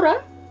ላሞራ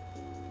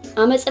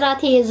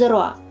አመጽራቴ የዘሯ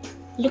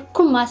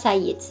ልኩም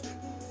ማሳየት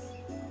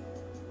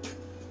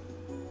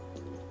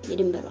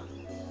የድንበሯ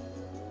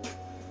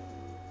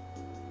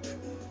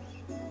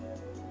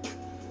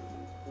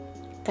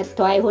ከቶ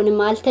አይሆንም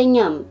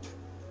አልተኛም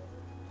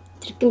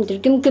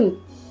ድርግም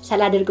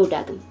ሳላደርገው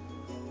ዳግም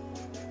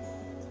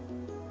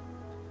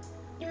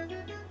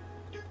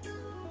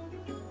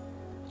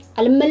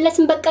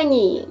አልመለስም በቃኝ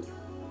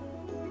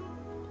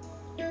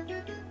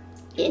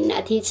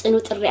የእናቴ ጽኑ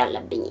ጥሪ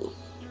አለብኝ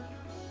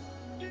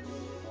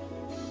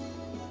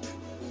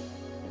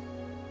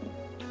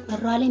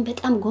መራሌን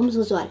በጣም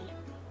ጎምዝዟል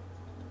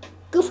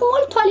ግፉ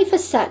ሞልቷል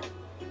ይፈሳል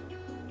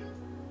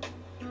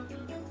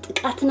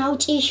ጥቃትን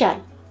አውጪ ይሻል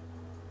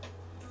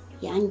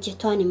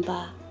የአንጀቷን እንባ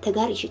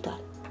ተጋር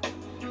ይሽቷል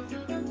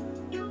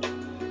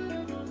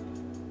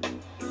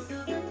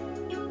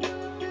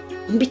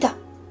እምቢታ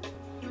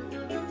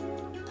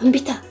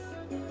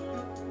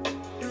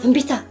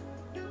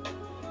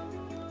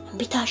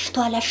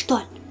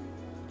አሽቷል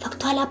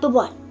ፈክቷል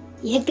አብቧል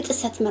የህግ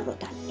ጥሰት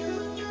መሮታል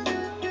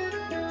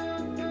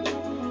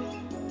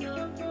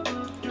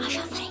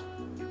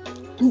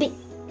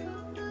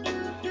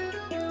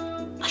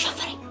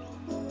አሻፈረኝ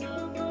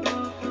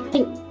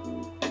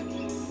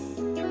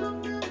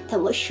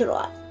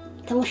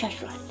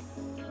ተሞሻሽሯል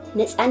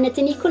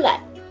ነፃነትን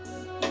ይኩላል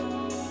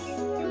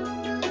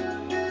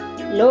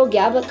ሎግ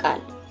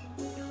ያበቃል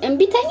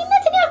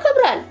እምቢተኝነትን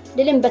ያከብራል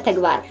ድልን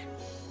በተግባር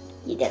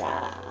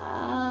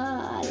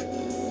ይደራል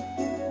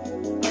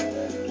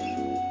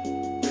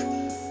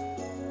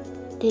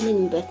ድልን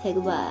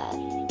በተግባር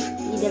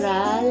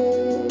ይደራል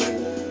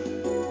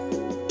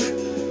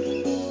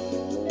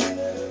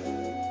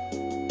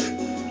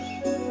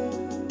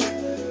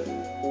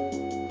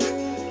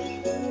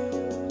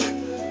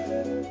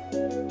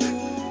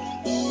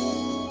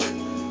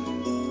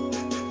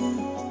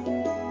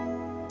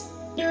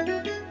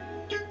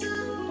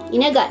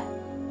ይነጋል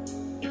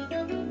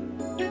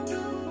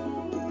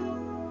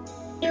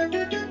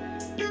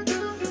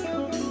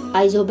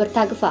አይዞ በርታ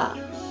ግፋ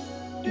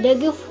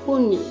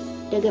ለግፉን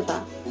ደገፋ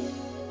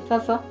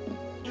ፋፋ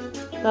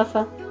ፋፋ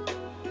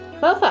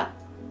ፋፋ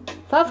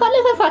ፋፋ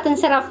ለፋፋ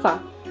ተንሰራፋ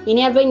የኔ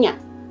አርበኛ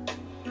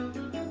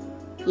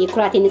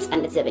የኩራቴ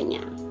ነጻነት ዘበኛ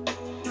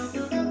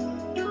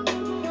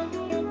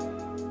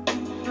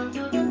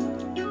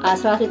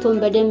አስራቱን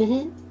በደምህ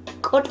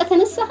ቆርጠ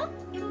ተነሳ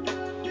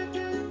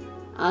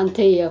አንተ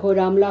የሆድ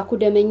አምላኩ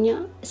ደመኛ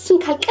እሱን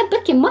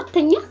ካልቀበርክ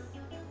የማተኛ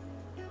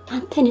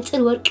አንተ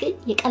ንጽር ወርቅ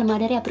የቃል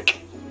ማደሪያ ብርቅ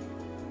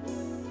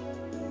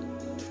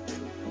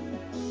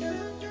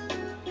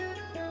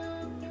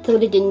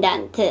ትውልድ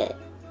እንዳንተ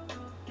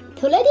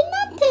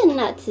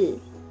እናት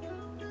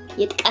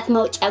የጥቃት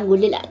ማውጫ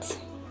ጉልላት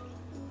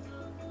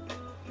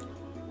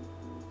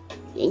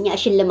የኛ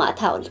ሽልማት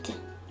ሐውልት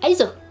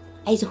አይዞ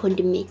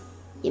ወንድሜ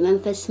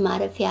የመንፈስ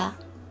ማረፊያ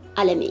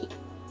ዓለሜ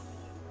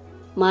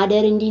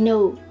ማደር እንዲህ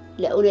ነው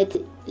ለእውነት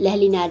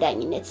ለህሊና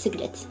ዳኝነት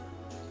ስግደት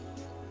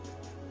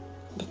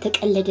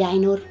እንደተቀለደ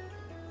አይኖር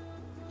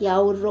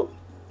ያውሮ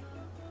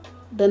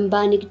በእንባ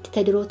ንግድ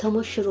ተድሮ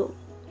ተሞሽሮ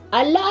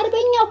አለ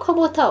አርበኛው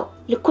ከቦታው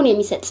ልኩን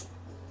የሚሰጥ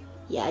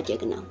ያ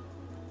ጀግና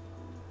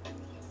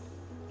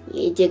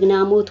የጀግና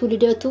ሞቱ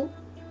ልደቱ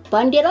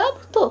ባንዲራ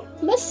አብርቶ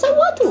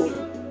መሰዋቱ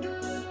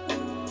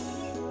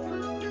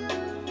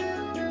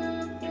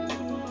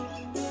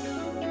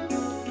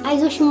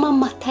አይዞሽ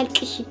ማማ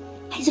ታልቅሽ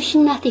አይዞሽ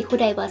እናቴ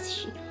ሆዳይ ባስሽ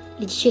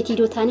ልጅሽ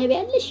ሄዶ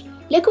ታነቢያለሽ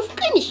ለክፉ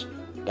ቀንሽ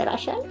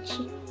ደራሻለሽ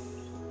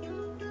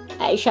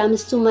አይሻ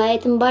ምስቱ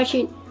ማየትን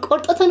ባሽን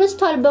ቆርጦ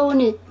ተነስቷል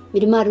በውን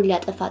ምድማሩ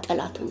ሊያጠፋ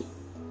ጠላቱን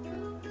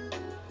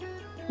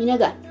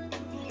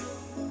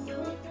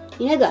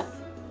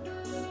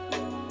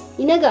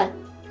ይነጋል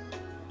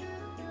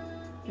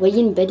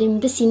ወይን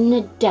በድንብስ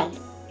ይነዳል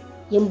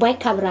የምባይ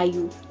ካብራዩ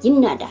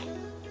ይናዳል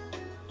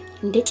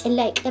እንደ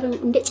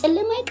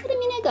ጨለማ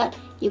አይቀርም ይነጋል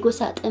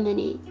የጎሳ ጠመኔ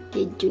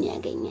የእጁን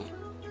ያገኛል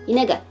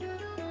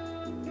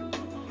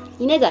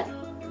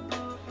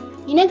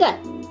ይነጋል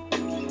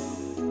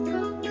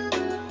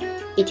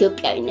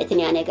ኢትዮጵያዊነትን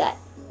ያነጋል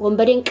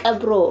ወንበዴን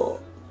ቀብሮ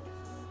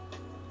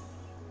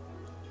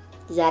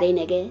ዛሬ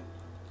ነገ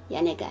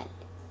ያነጋል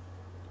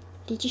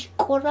ልጅሽ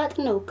ቆራጥ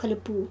ነው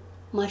ከልቡ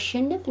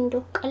ማሸነፍ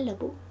እንደው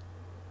ቀለቡ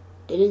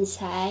ድልን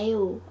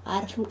ሳያየው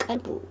አርፍም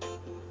ቀልቡ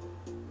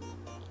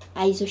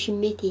አይዞሽ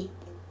እሜቴ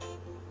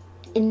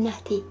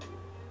እናቴ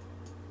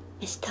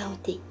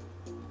መስታወቴ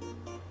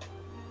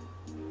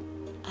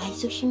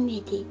አይዞሽ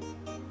እሜቴ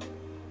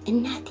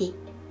እናቴ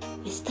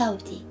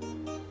መስታወቴ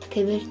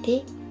ክብርቴ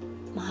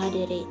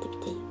ማህደሬ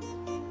ትብቴ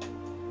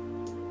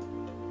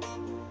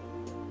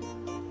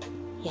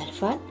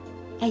ያልፋል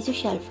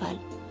አይዞሽ ያልፋል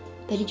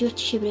በልጆች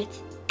ሽብረት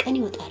ቀን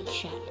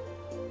ይወጣልሻል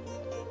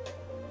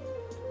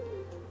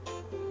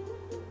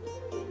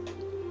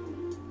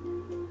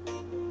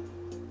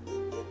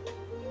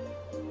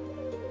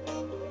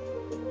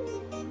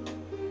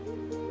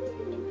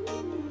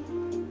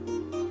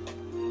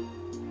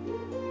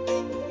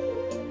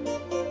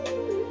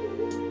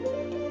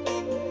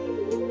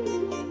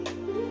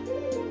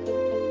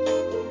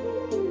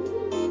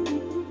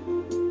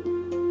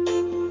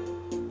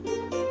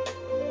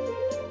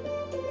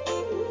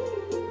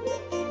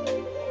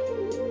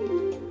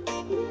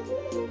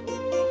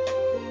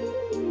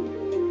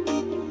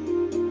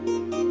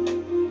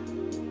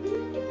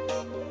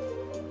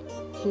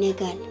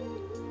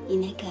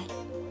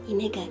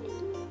ይነጋል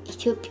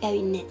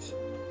ኢትዮጵያዊነት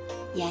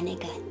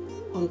ያነጋል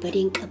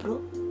ወንበዴን ቀብሮ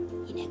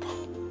ይነጋል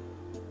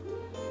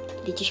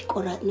ልጅሽ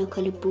ቆራጥ ነው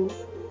ከልቡ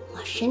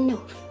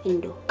ማሸነፍ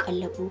እንደው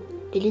ቀለቡ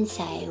ድልን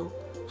ሳያየው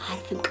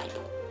አርፍም ቀልቡ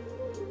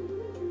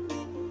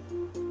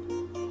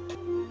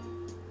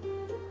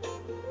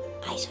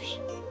አይዞሽ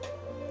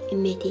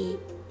እሜቴ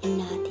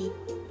እናቴ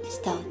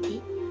መስታወቴ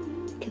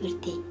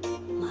ክብርቴ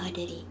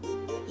ማህደሬ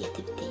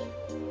የትብቴ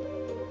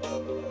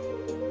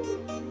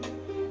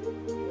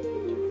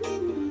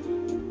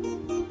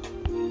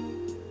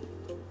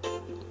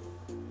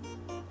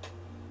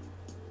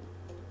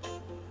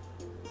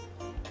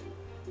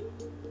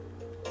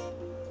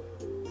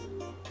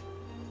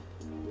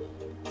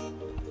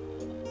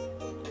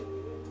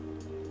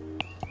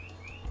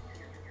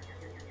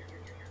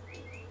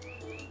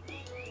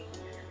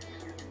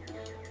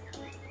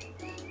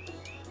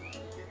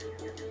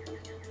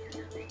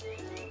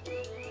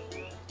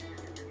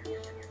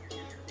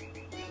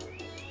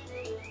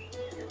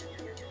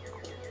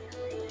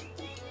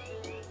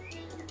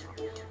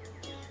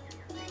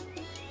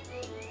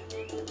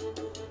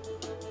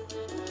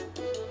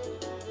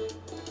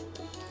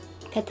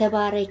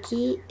ከተባረኪ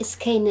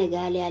እስከ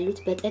ይነጋል ያሉት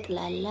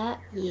በጠቅላላ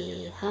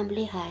የሐምሌ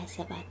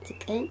 27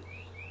 ቀን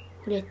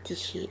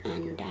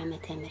 2001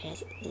 ዓመተ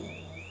ምህረት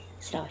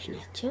ስራዎች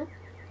ናቸው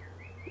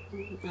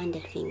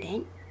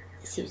አንደልፊንገን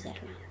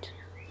ስዊዘርላንድ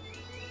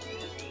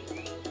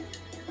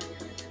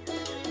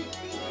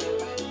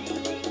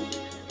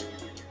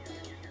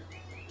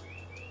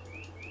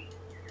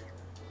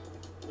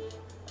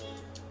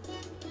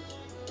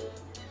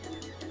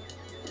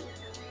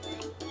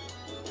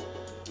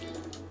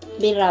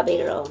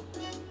ቢራቢሮ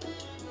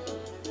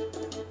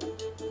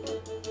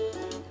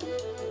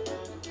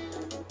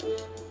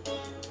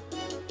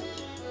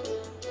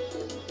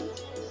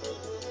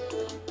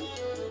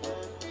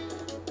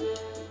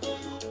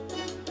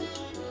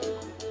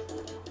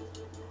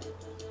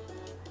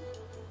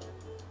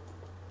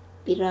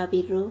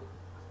ቢራቢሮ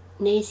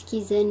ነይስኪ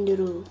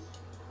ዘንድሮ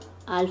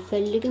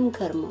አልፈልግም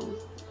ከርሞ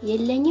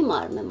የለኝም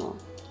አርመሞ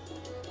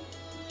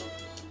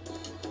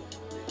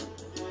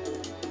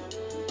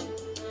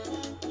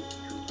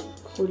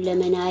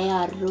ሁለመናያ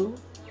አሮ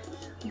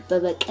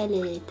በበቀል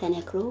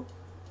ተነክሮ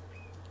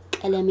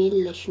ቀለም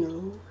የለሽ ኑሮ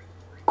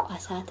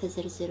ቋሳ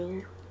ተዘርዝሮ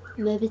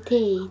መብቴ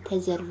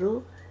ተዘሮ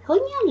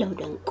ሆኛለሁ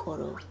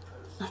ደንቆሮ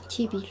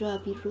አንቺ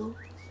ቢራቢሮ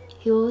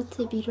ሕይወት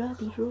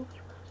ቢራቢሮ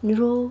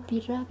ኑሮ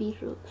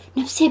ቢራቢሮ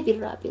ነፍሴ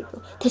ቢራቢሮ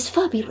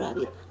ተስፋ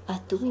ቢራቢሮ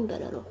አትሁኝ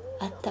በረሮ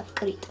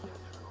አታፍቅሪ ጦር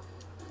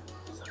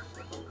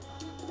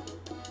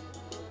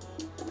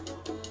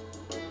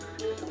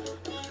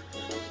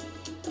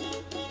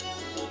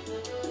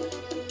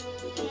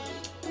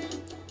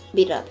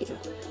ቢራቢሮ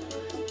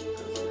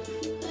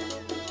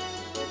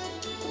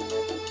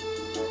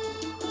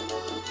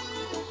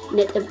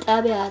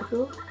ነጥብጣብ ያሮ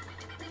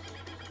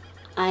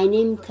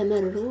አይኔም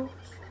ተመርሮ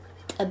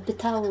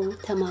ጠብታው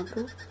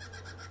ተማግሮ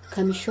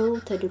ከምሾው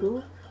ተድሮ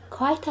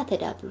ኳይታ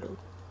ተዳብሎ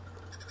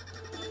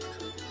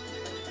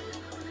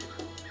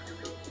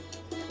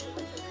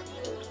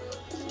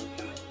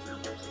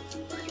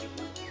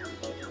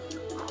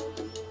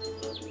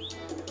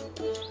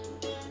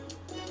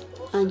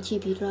አንቺ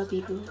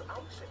ቢራቢሮ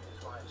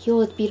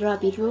ሕይወት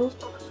ቢራቢሮ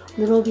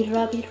ኑሮ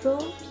ቢራቢሮ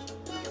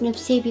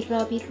ነፍሴ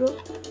ቢራቢሮ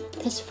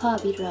ተስፋ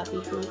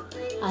ቢራቢሮ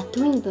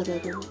አትሁኝ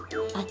በረሮ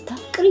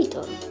አታፍቅሪ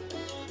ጦር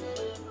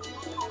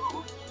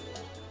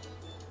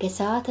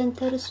ገሳተን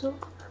ተርሶ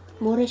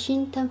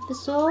ሞረሽን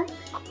ተንፍሶ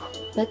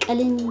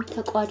በቀልን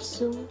ተቋድሶ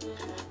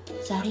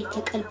ዛሬ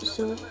ተቀልብሶ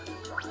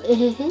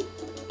እህህ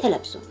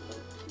ተለብሶ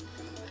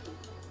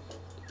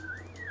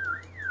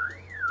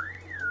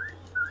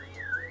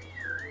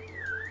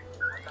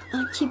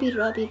አንቺ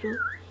ቢራቢሮ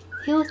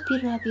ሕይወት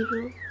ቢራቢሮ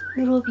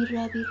ኑሮ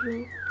ቢራቢሮ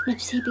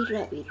ነፍሴ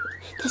ቢራቢሮ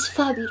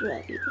ተስፋ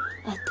ቢራቢሮ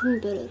አትሁኝ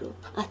በረሮ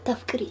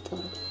አታፍቅሪ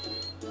ጦር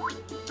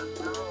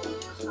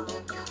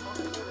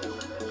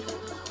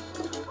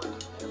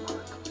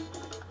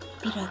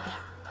ቢራቢሮ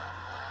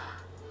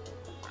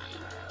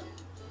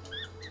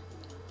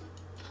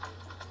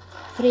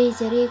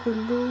ፍሬዘሬ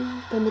ሁሉ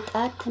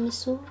በምጣድ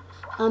ተምሶ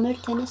አመር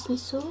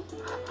ተነስንሶ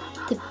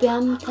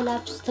ትቢያም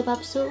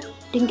ተባብሶ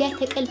ድንጋይ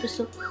ተቀልብሶ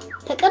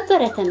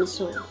ተቀበረ ተምሶ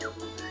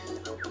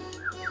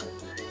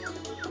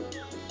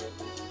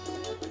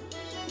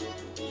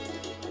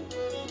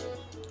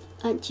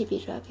አንቺ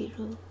ቢራቢሮ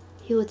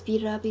ሕይወት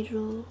ቢራቢሮ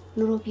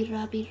ኑሮ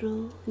ቢራቢሮ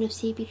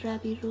ነፍሴ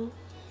ቢራቢሮ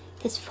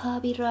ተስፋ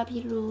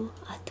ቢራቢሮ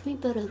አትሁኝ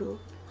በረሮ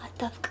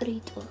አታፍቅሪ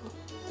ጦር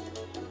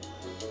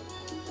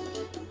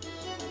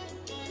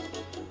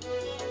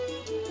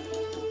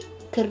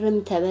ክርም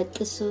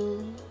ተበጥሶ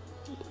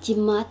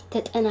ጅማት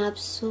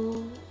ተጠናብሶ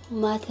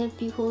ማተብ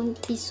ቢሆን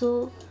ጢሶ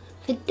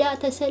ፍዳ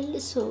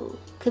ተሰልሶ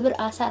ክብር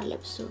አሳር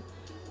ለብሶ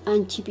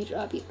አንቺ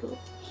ቢራቢሮ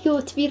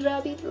ሕይወት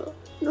ቢራቢሮ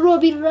ኑሮ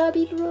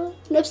ቢራቢሮ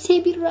ነፍሴ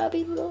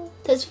ቢራቢሮ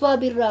ተስፋ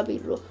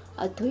ቢራቢሮ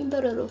አትሁኝ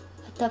በረሮ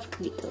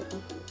አታፍቅሪ ጦር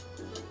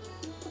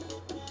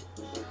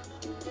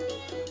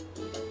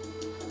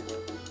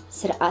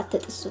ስርዓት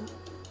ተጥሶ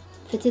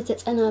ፍትህ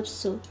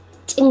ተጸናብሶ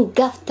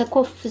ጭንጋፍ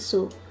ተኮፍሶ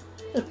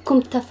እርኩም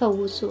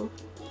ተፈውሶ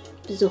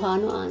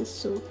ብዙሃኑ አንሶ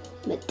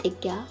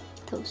መጠጊያ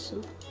ተውሶ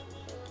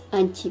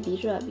አንቺ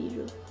ቢራቢሮ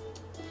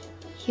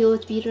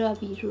ሕይወት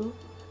ቢራቢሮ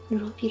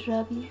ኑሮ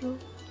ቢራቢሮ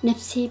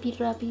ነፍሴ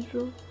ቢራቢሮ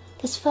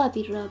ተስፋ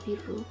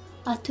ቢራቢሮ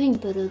አትሁኝ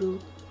በረሮ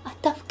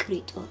አታፍቅሪ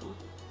ጦር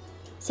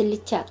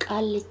ስልቻ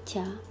ቃልቻ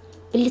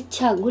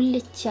ብልቻ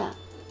ጉልቻ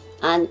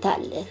አንተ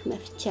አለህ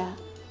መፍቻ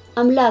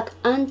አምላክ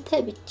አንተ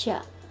ብቻ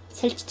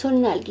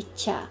ሰልችቶናል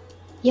ግቻ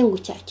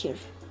የንጉቻችር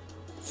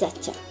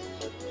ዛቻ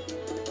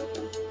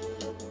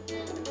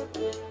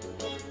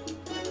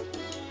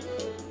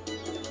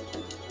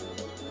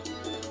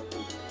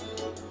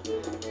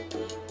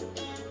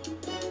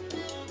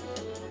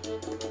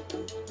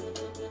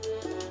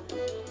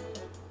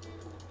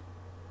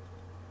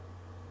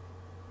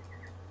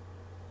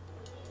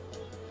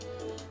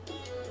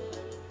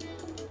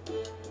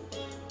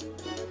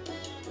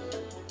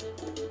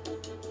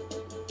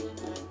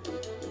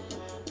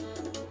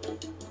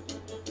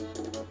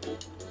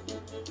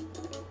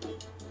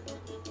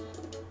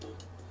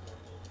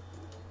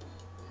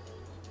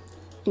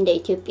እንደ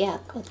ኢትዮጵያ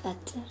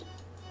አቆጣጠር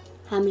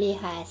ሐምሌ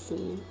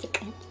 28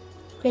 ቀን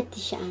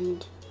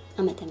 2001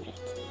 ዓመተ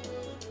ምህረት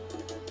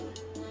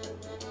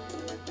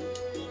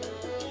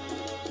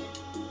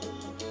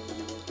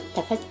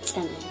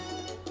ተፈጸመ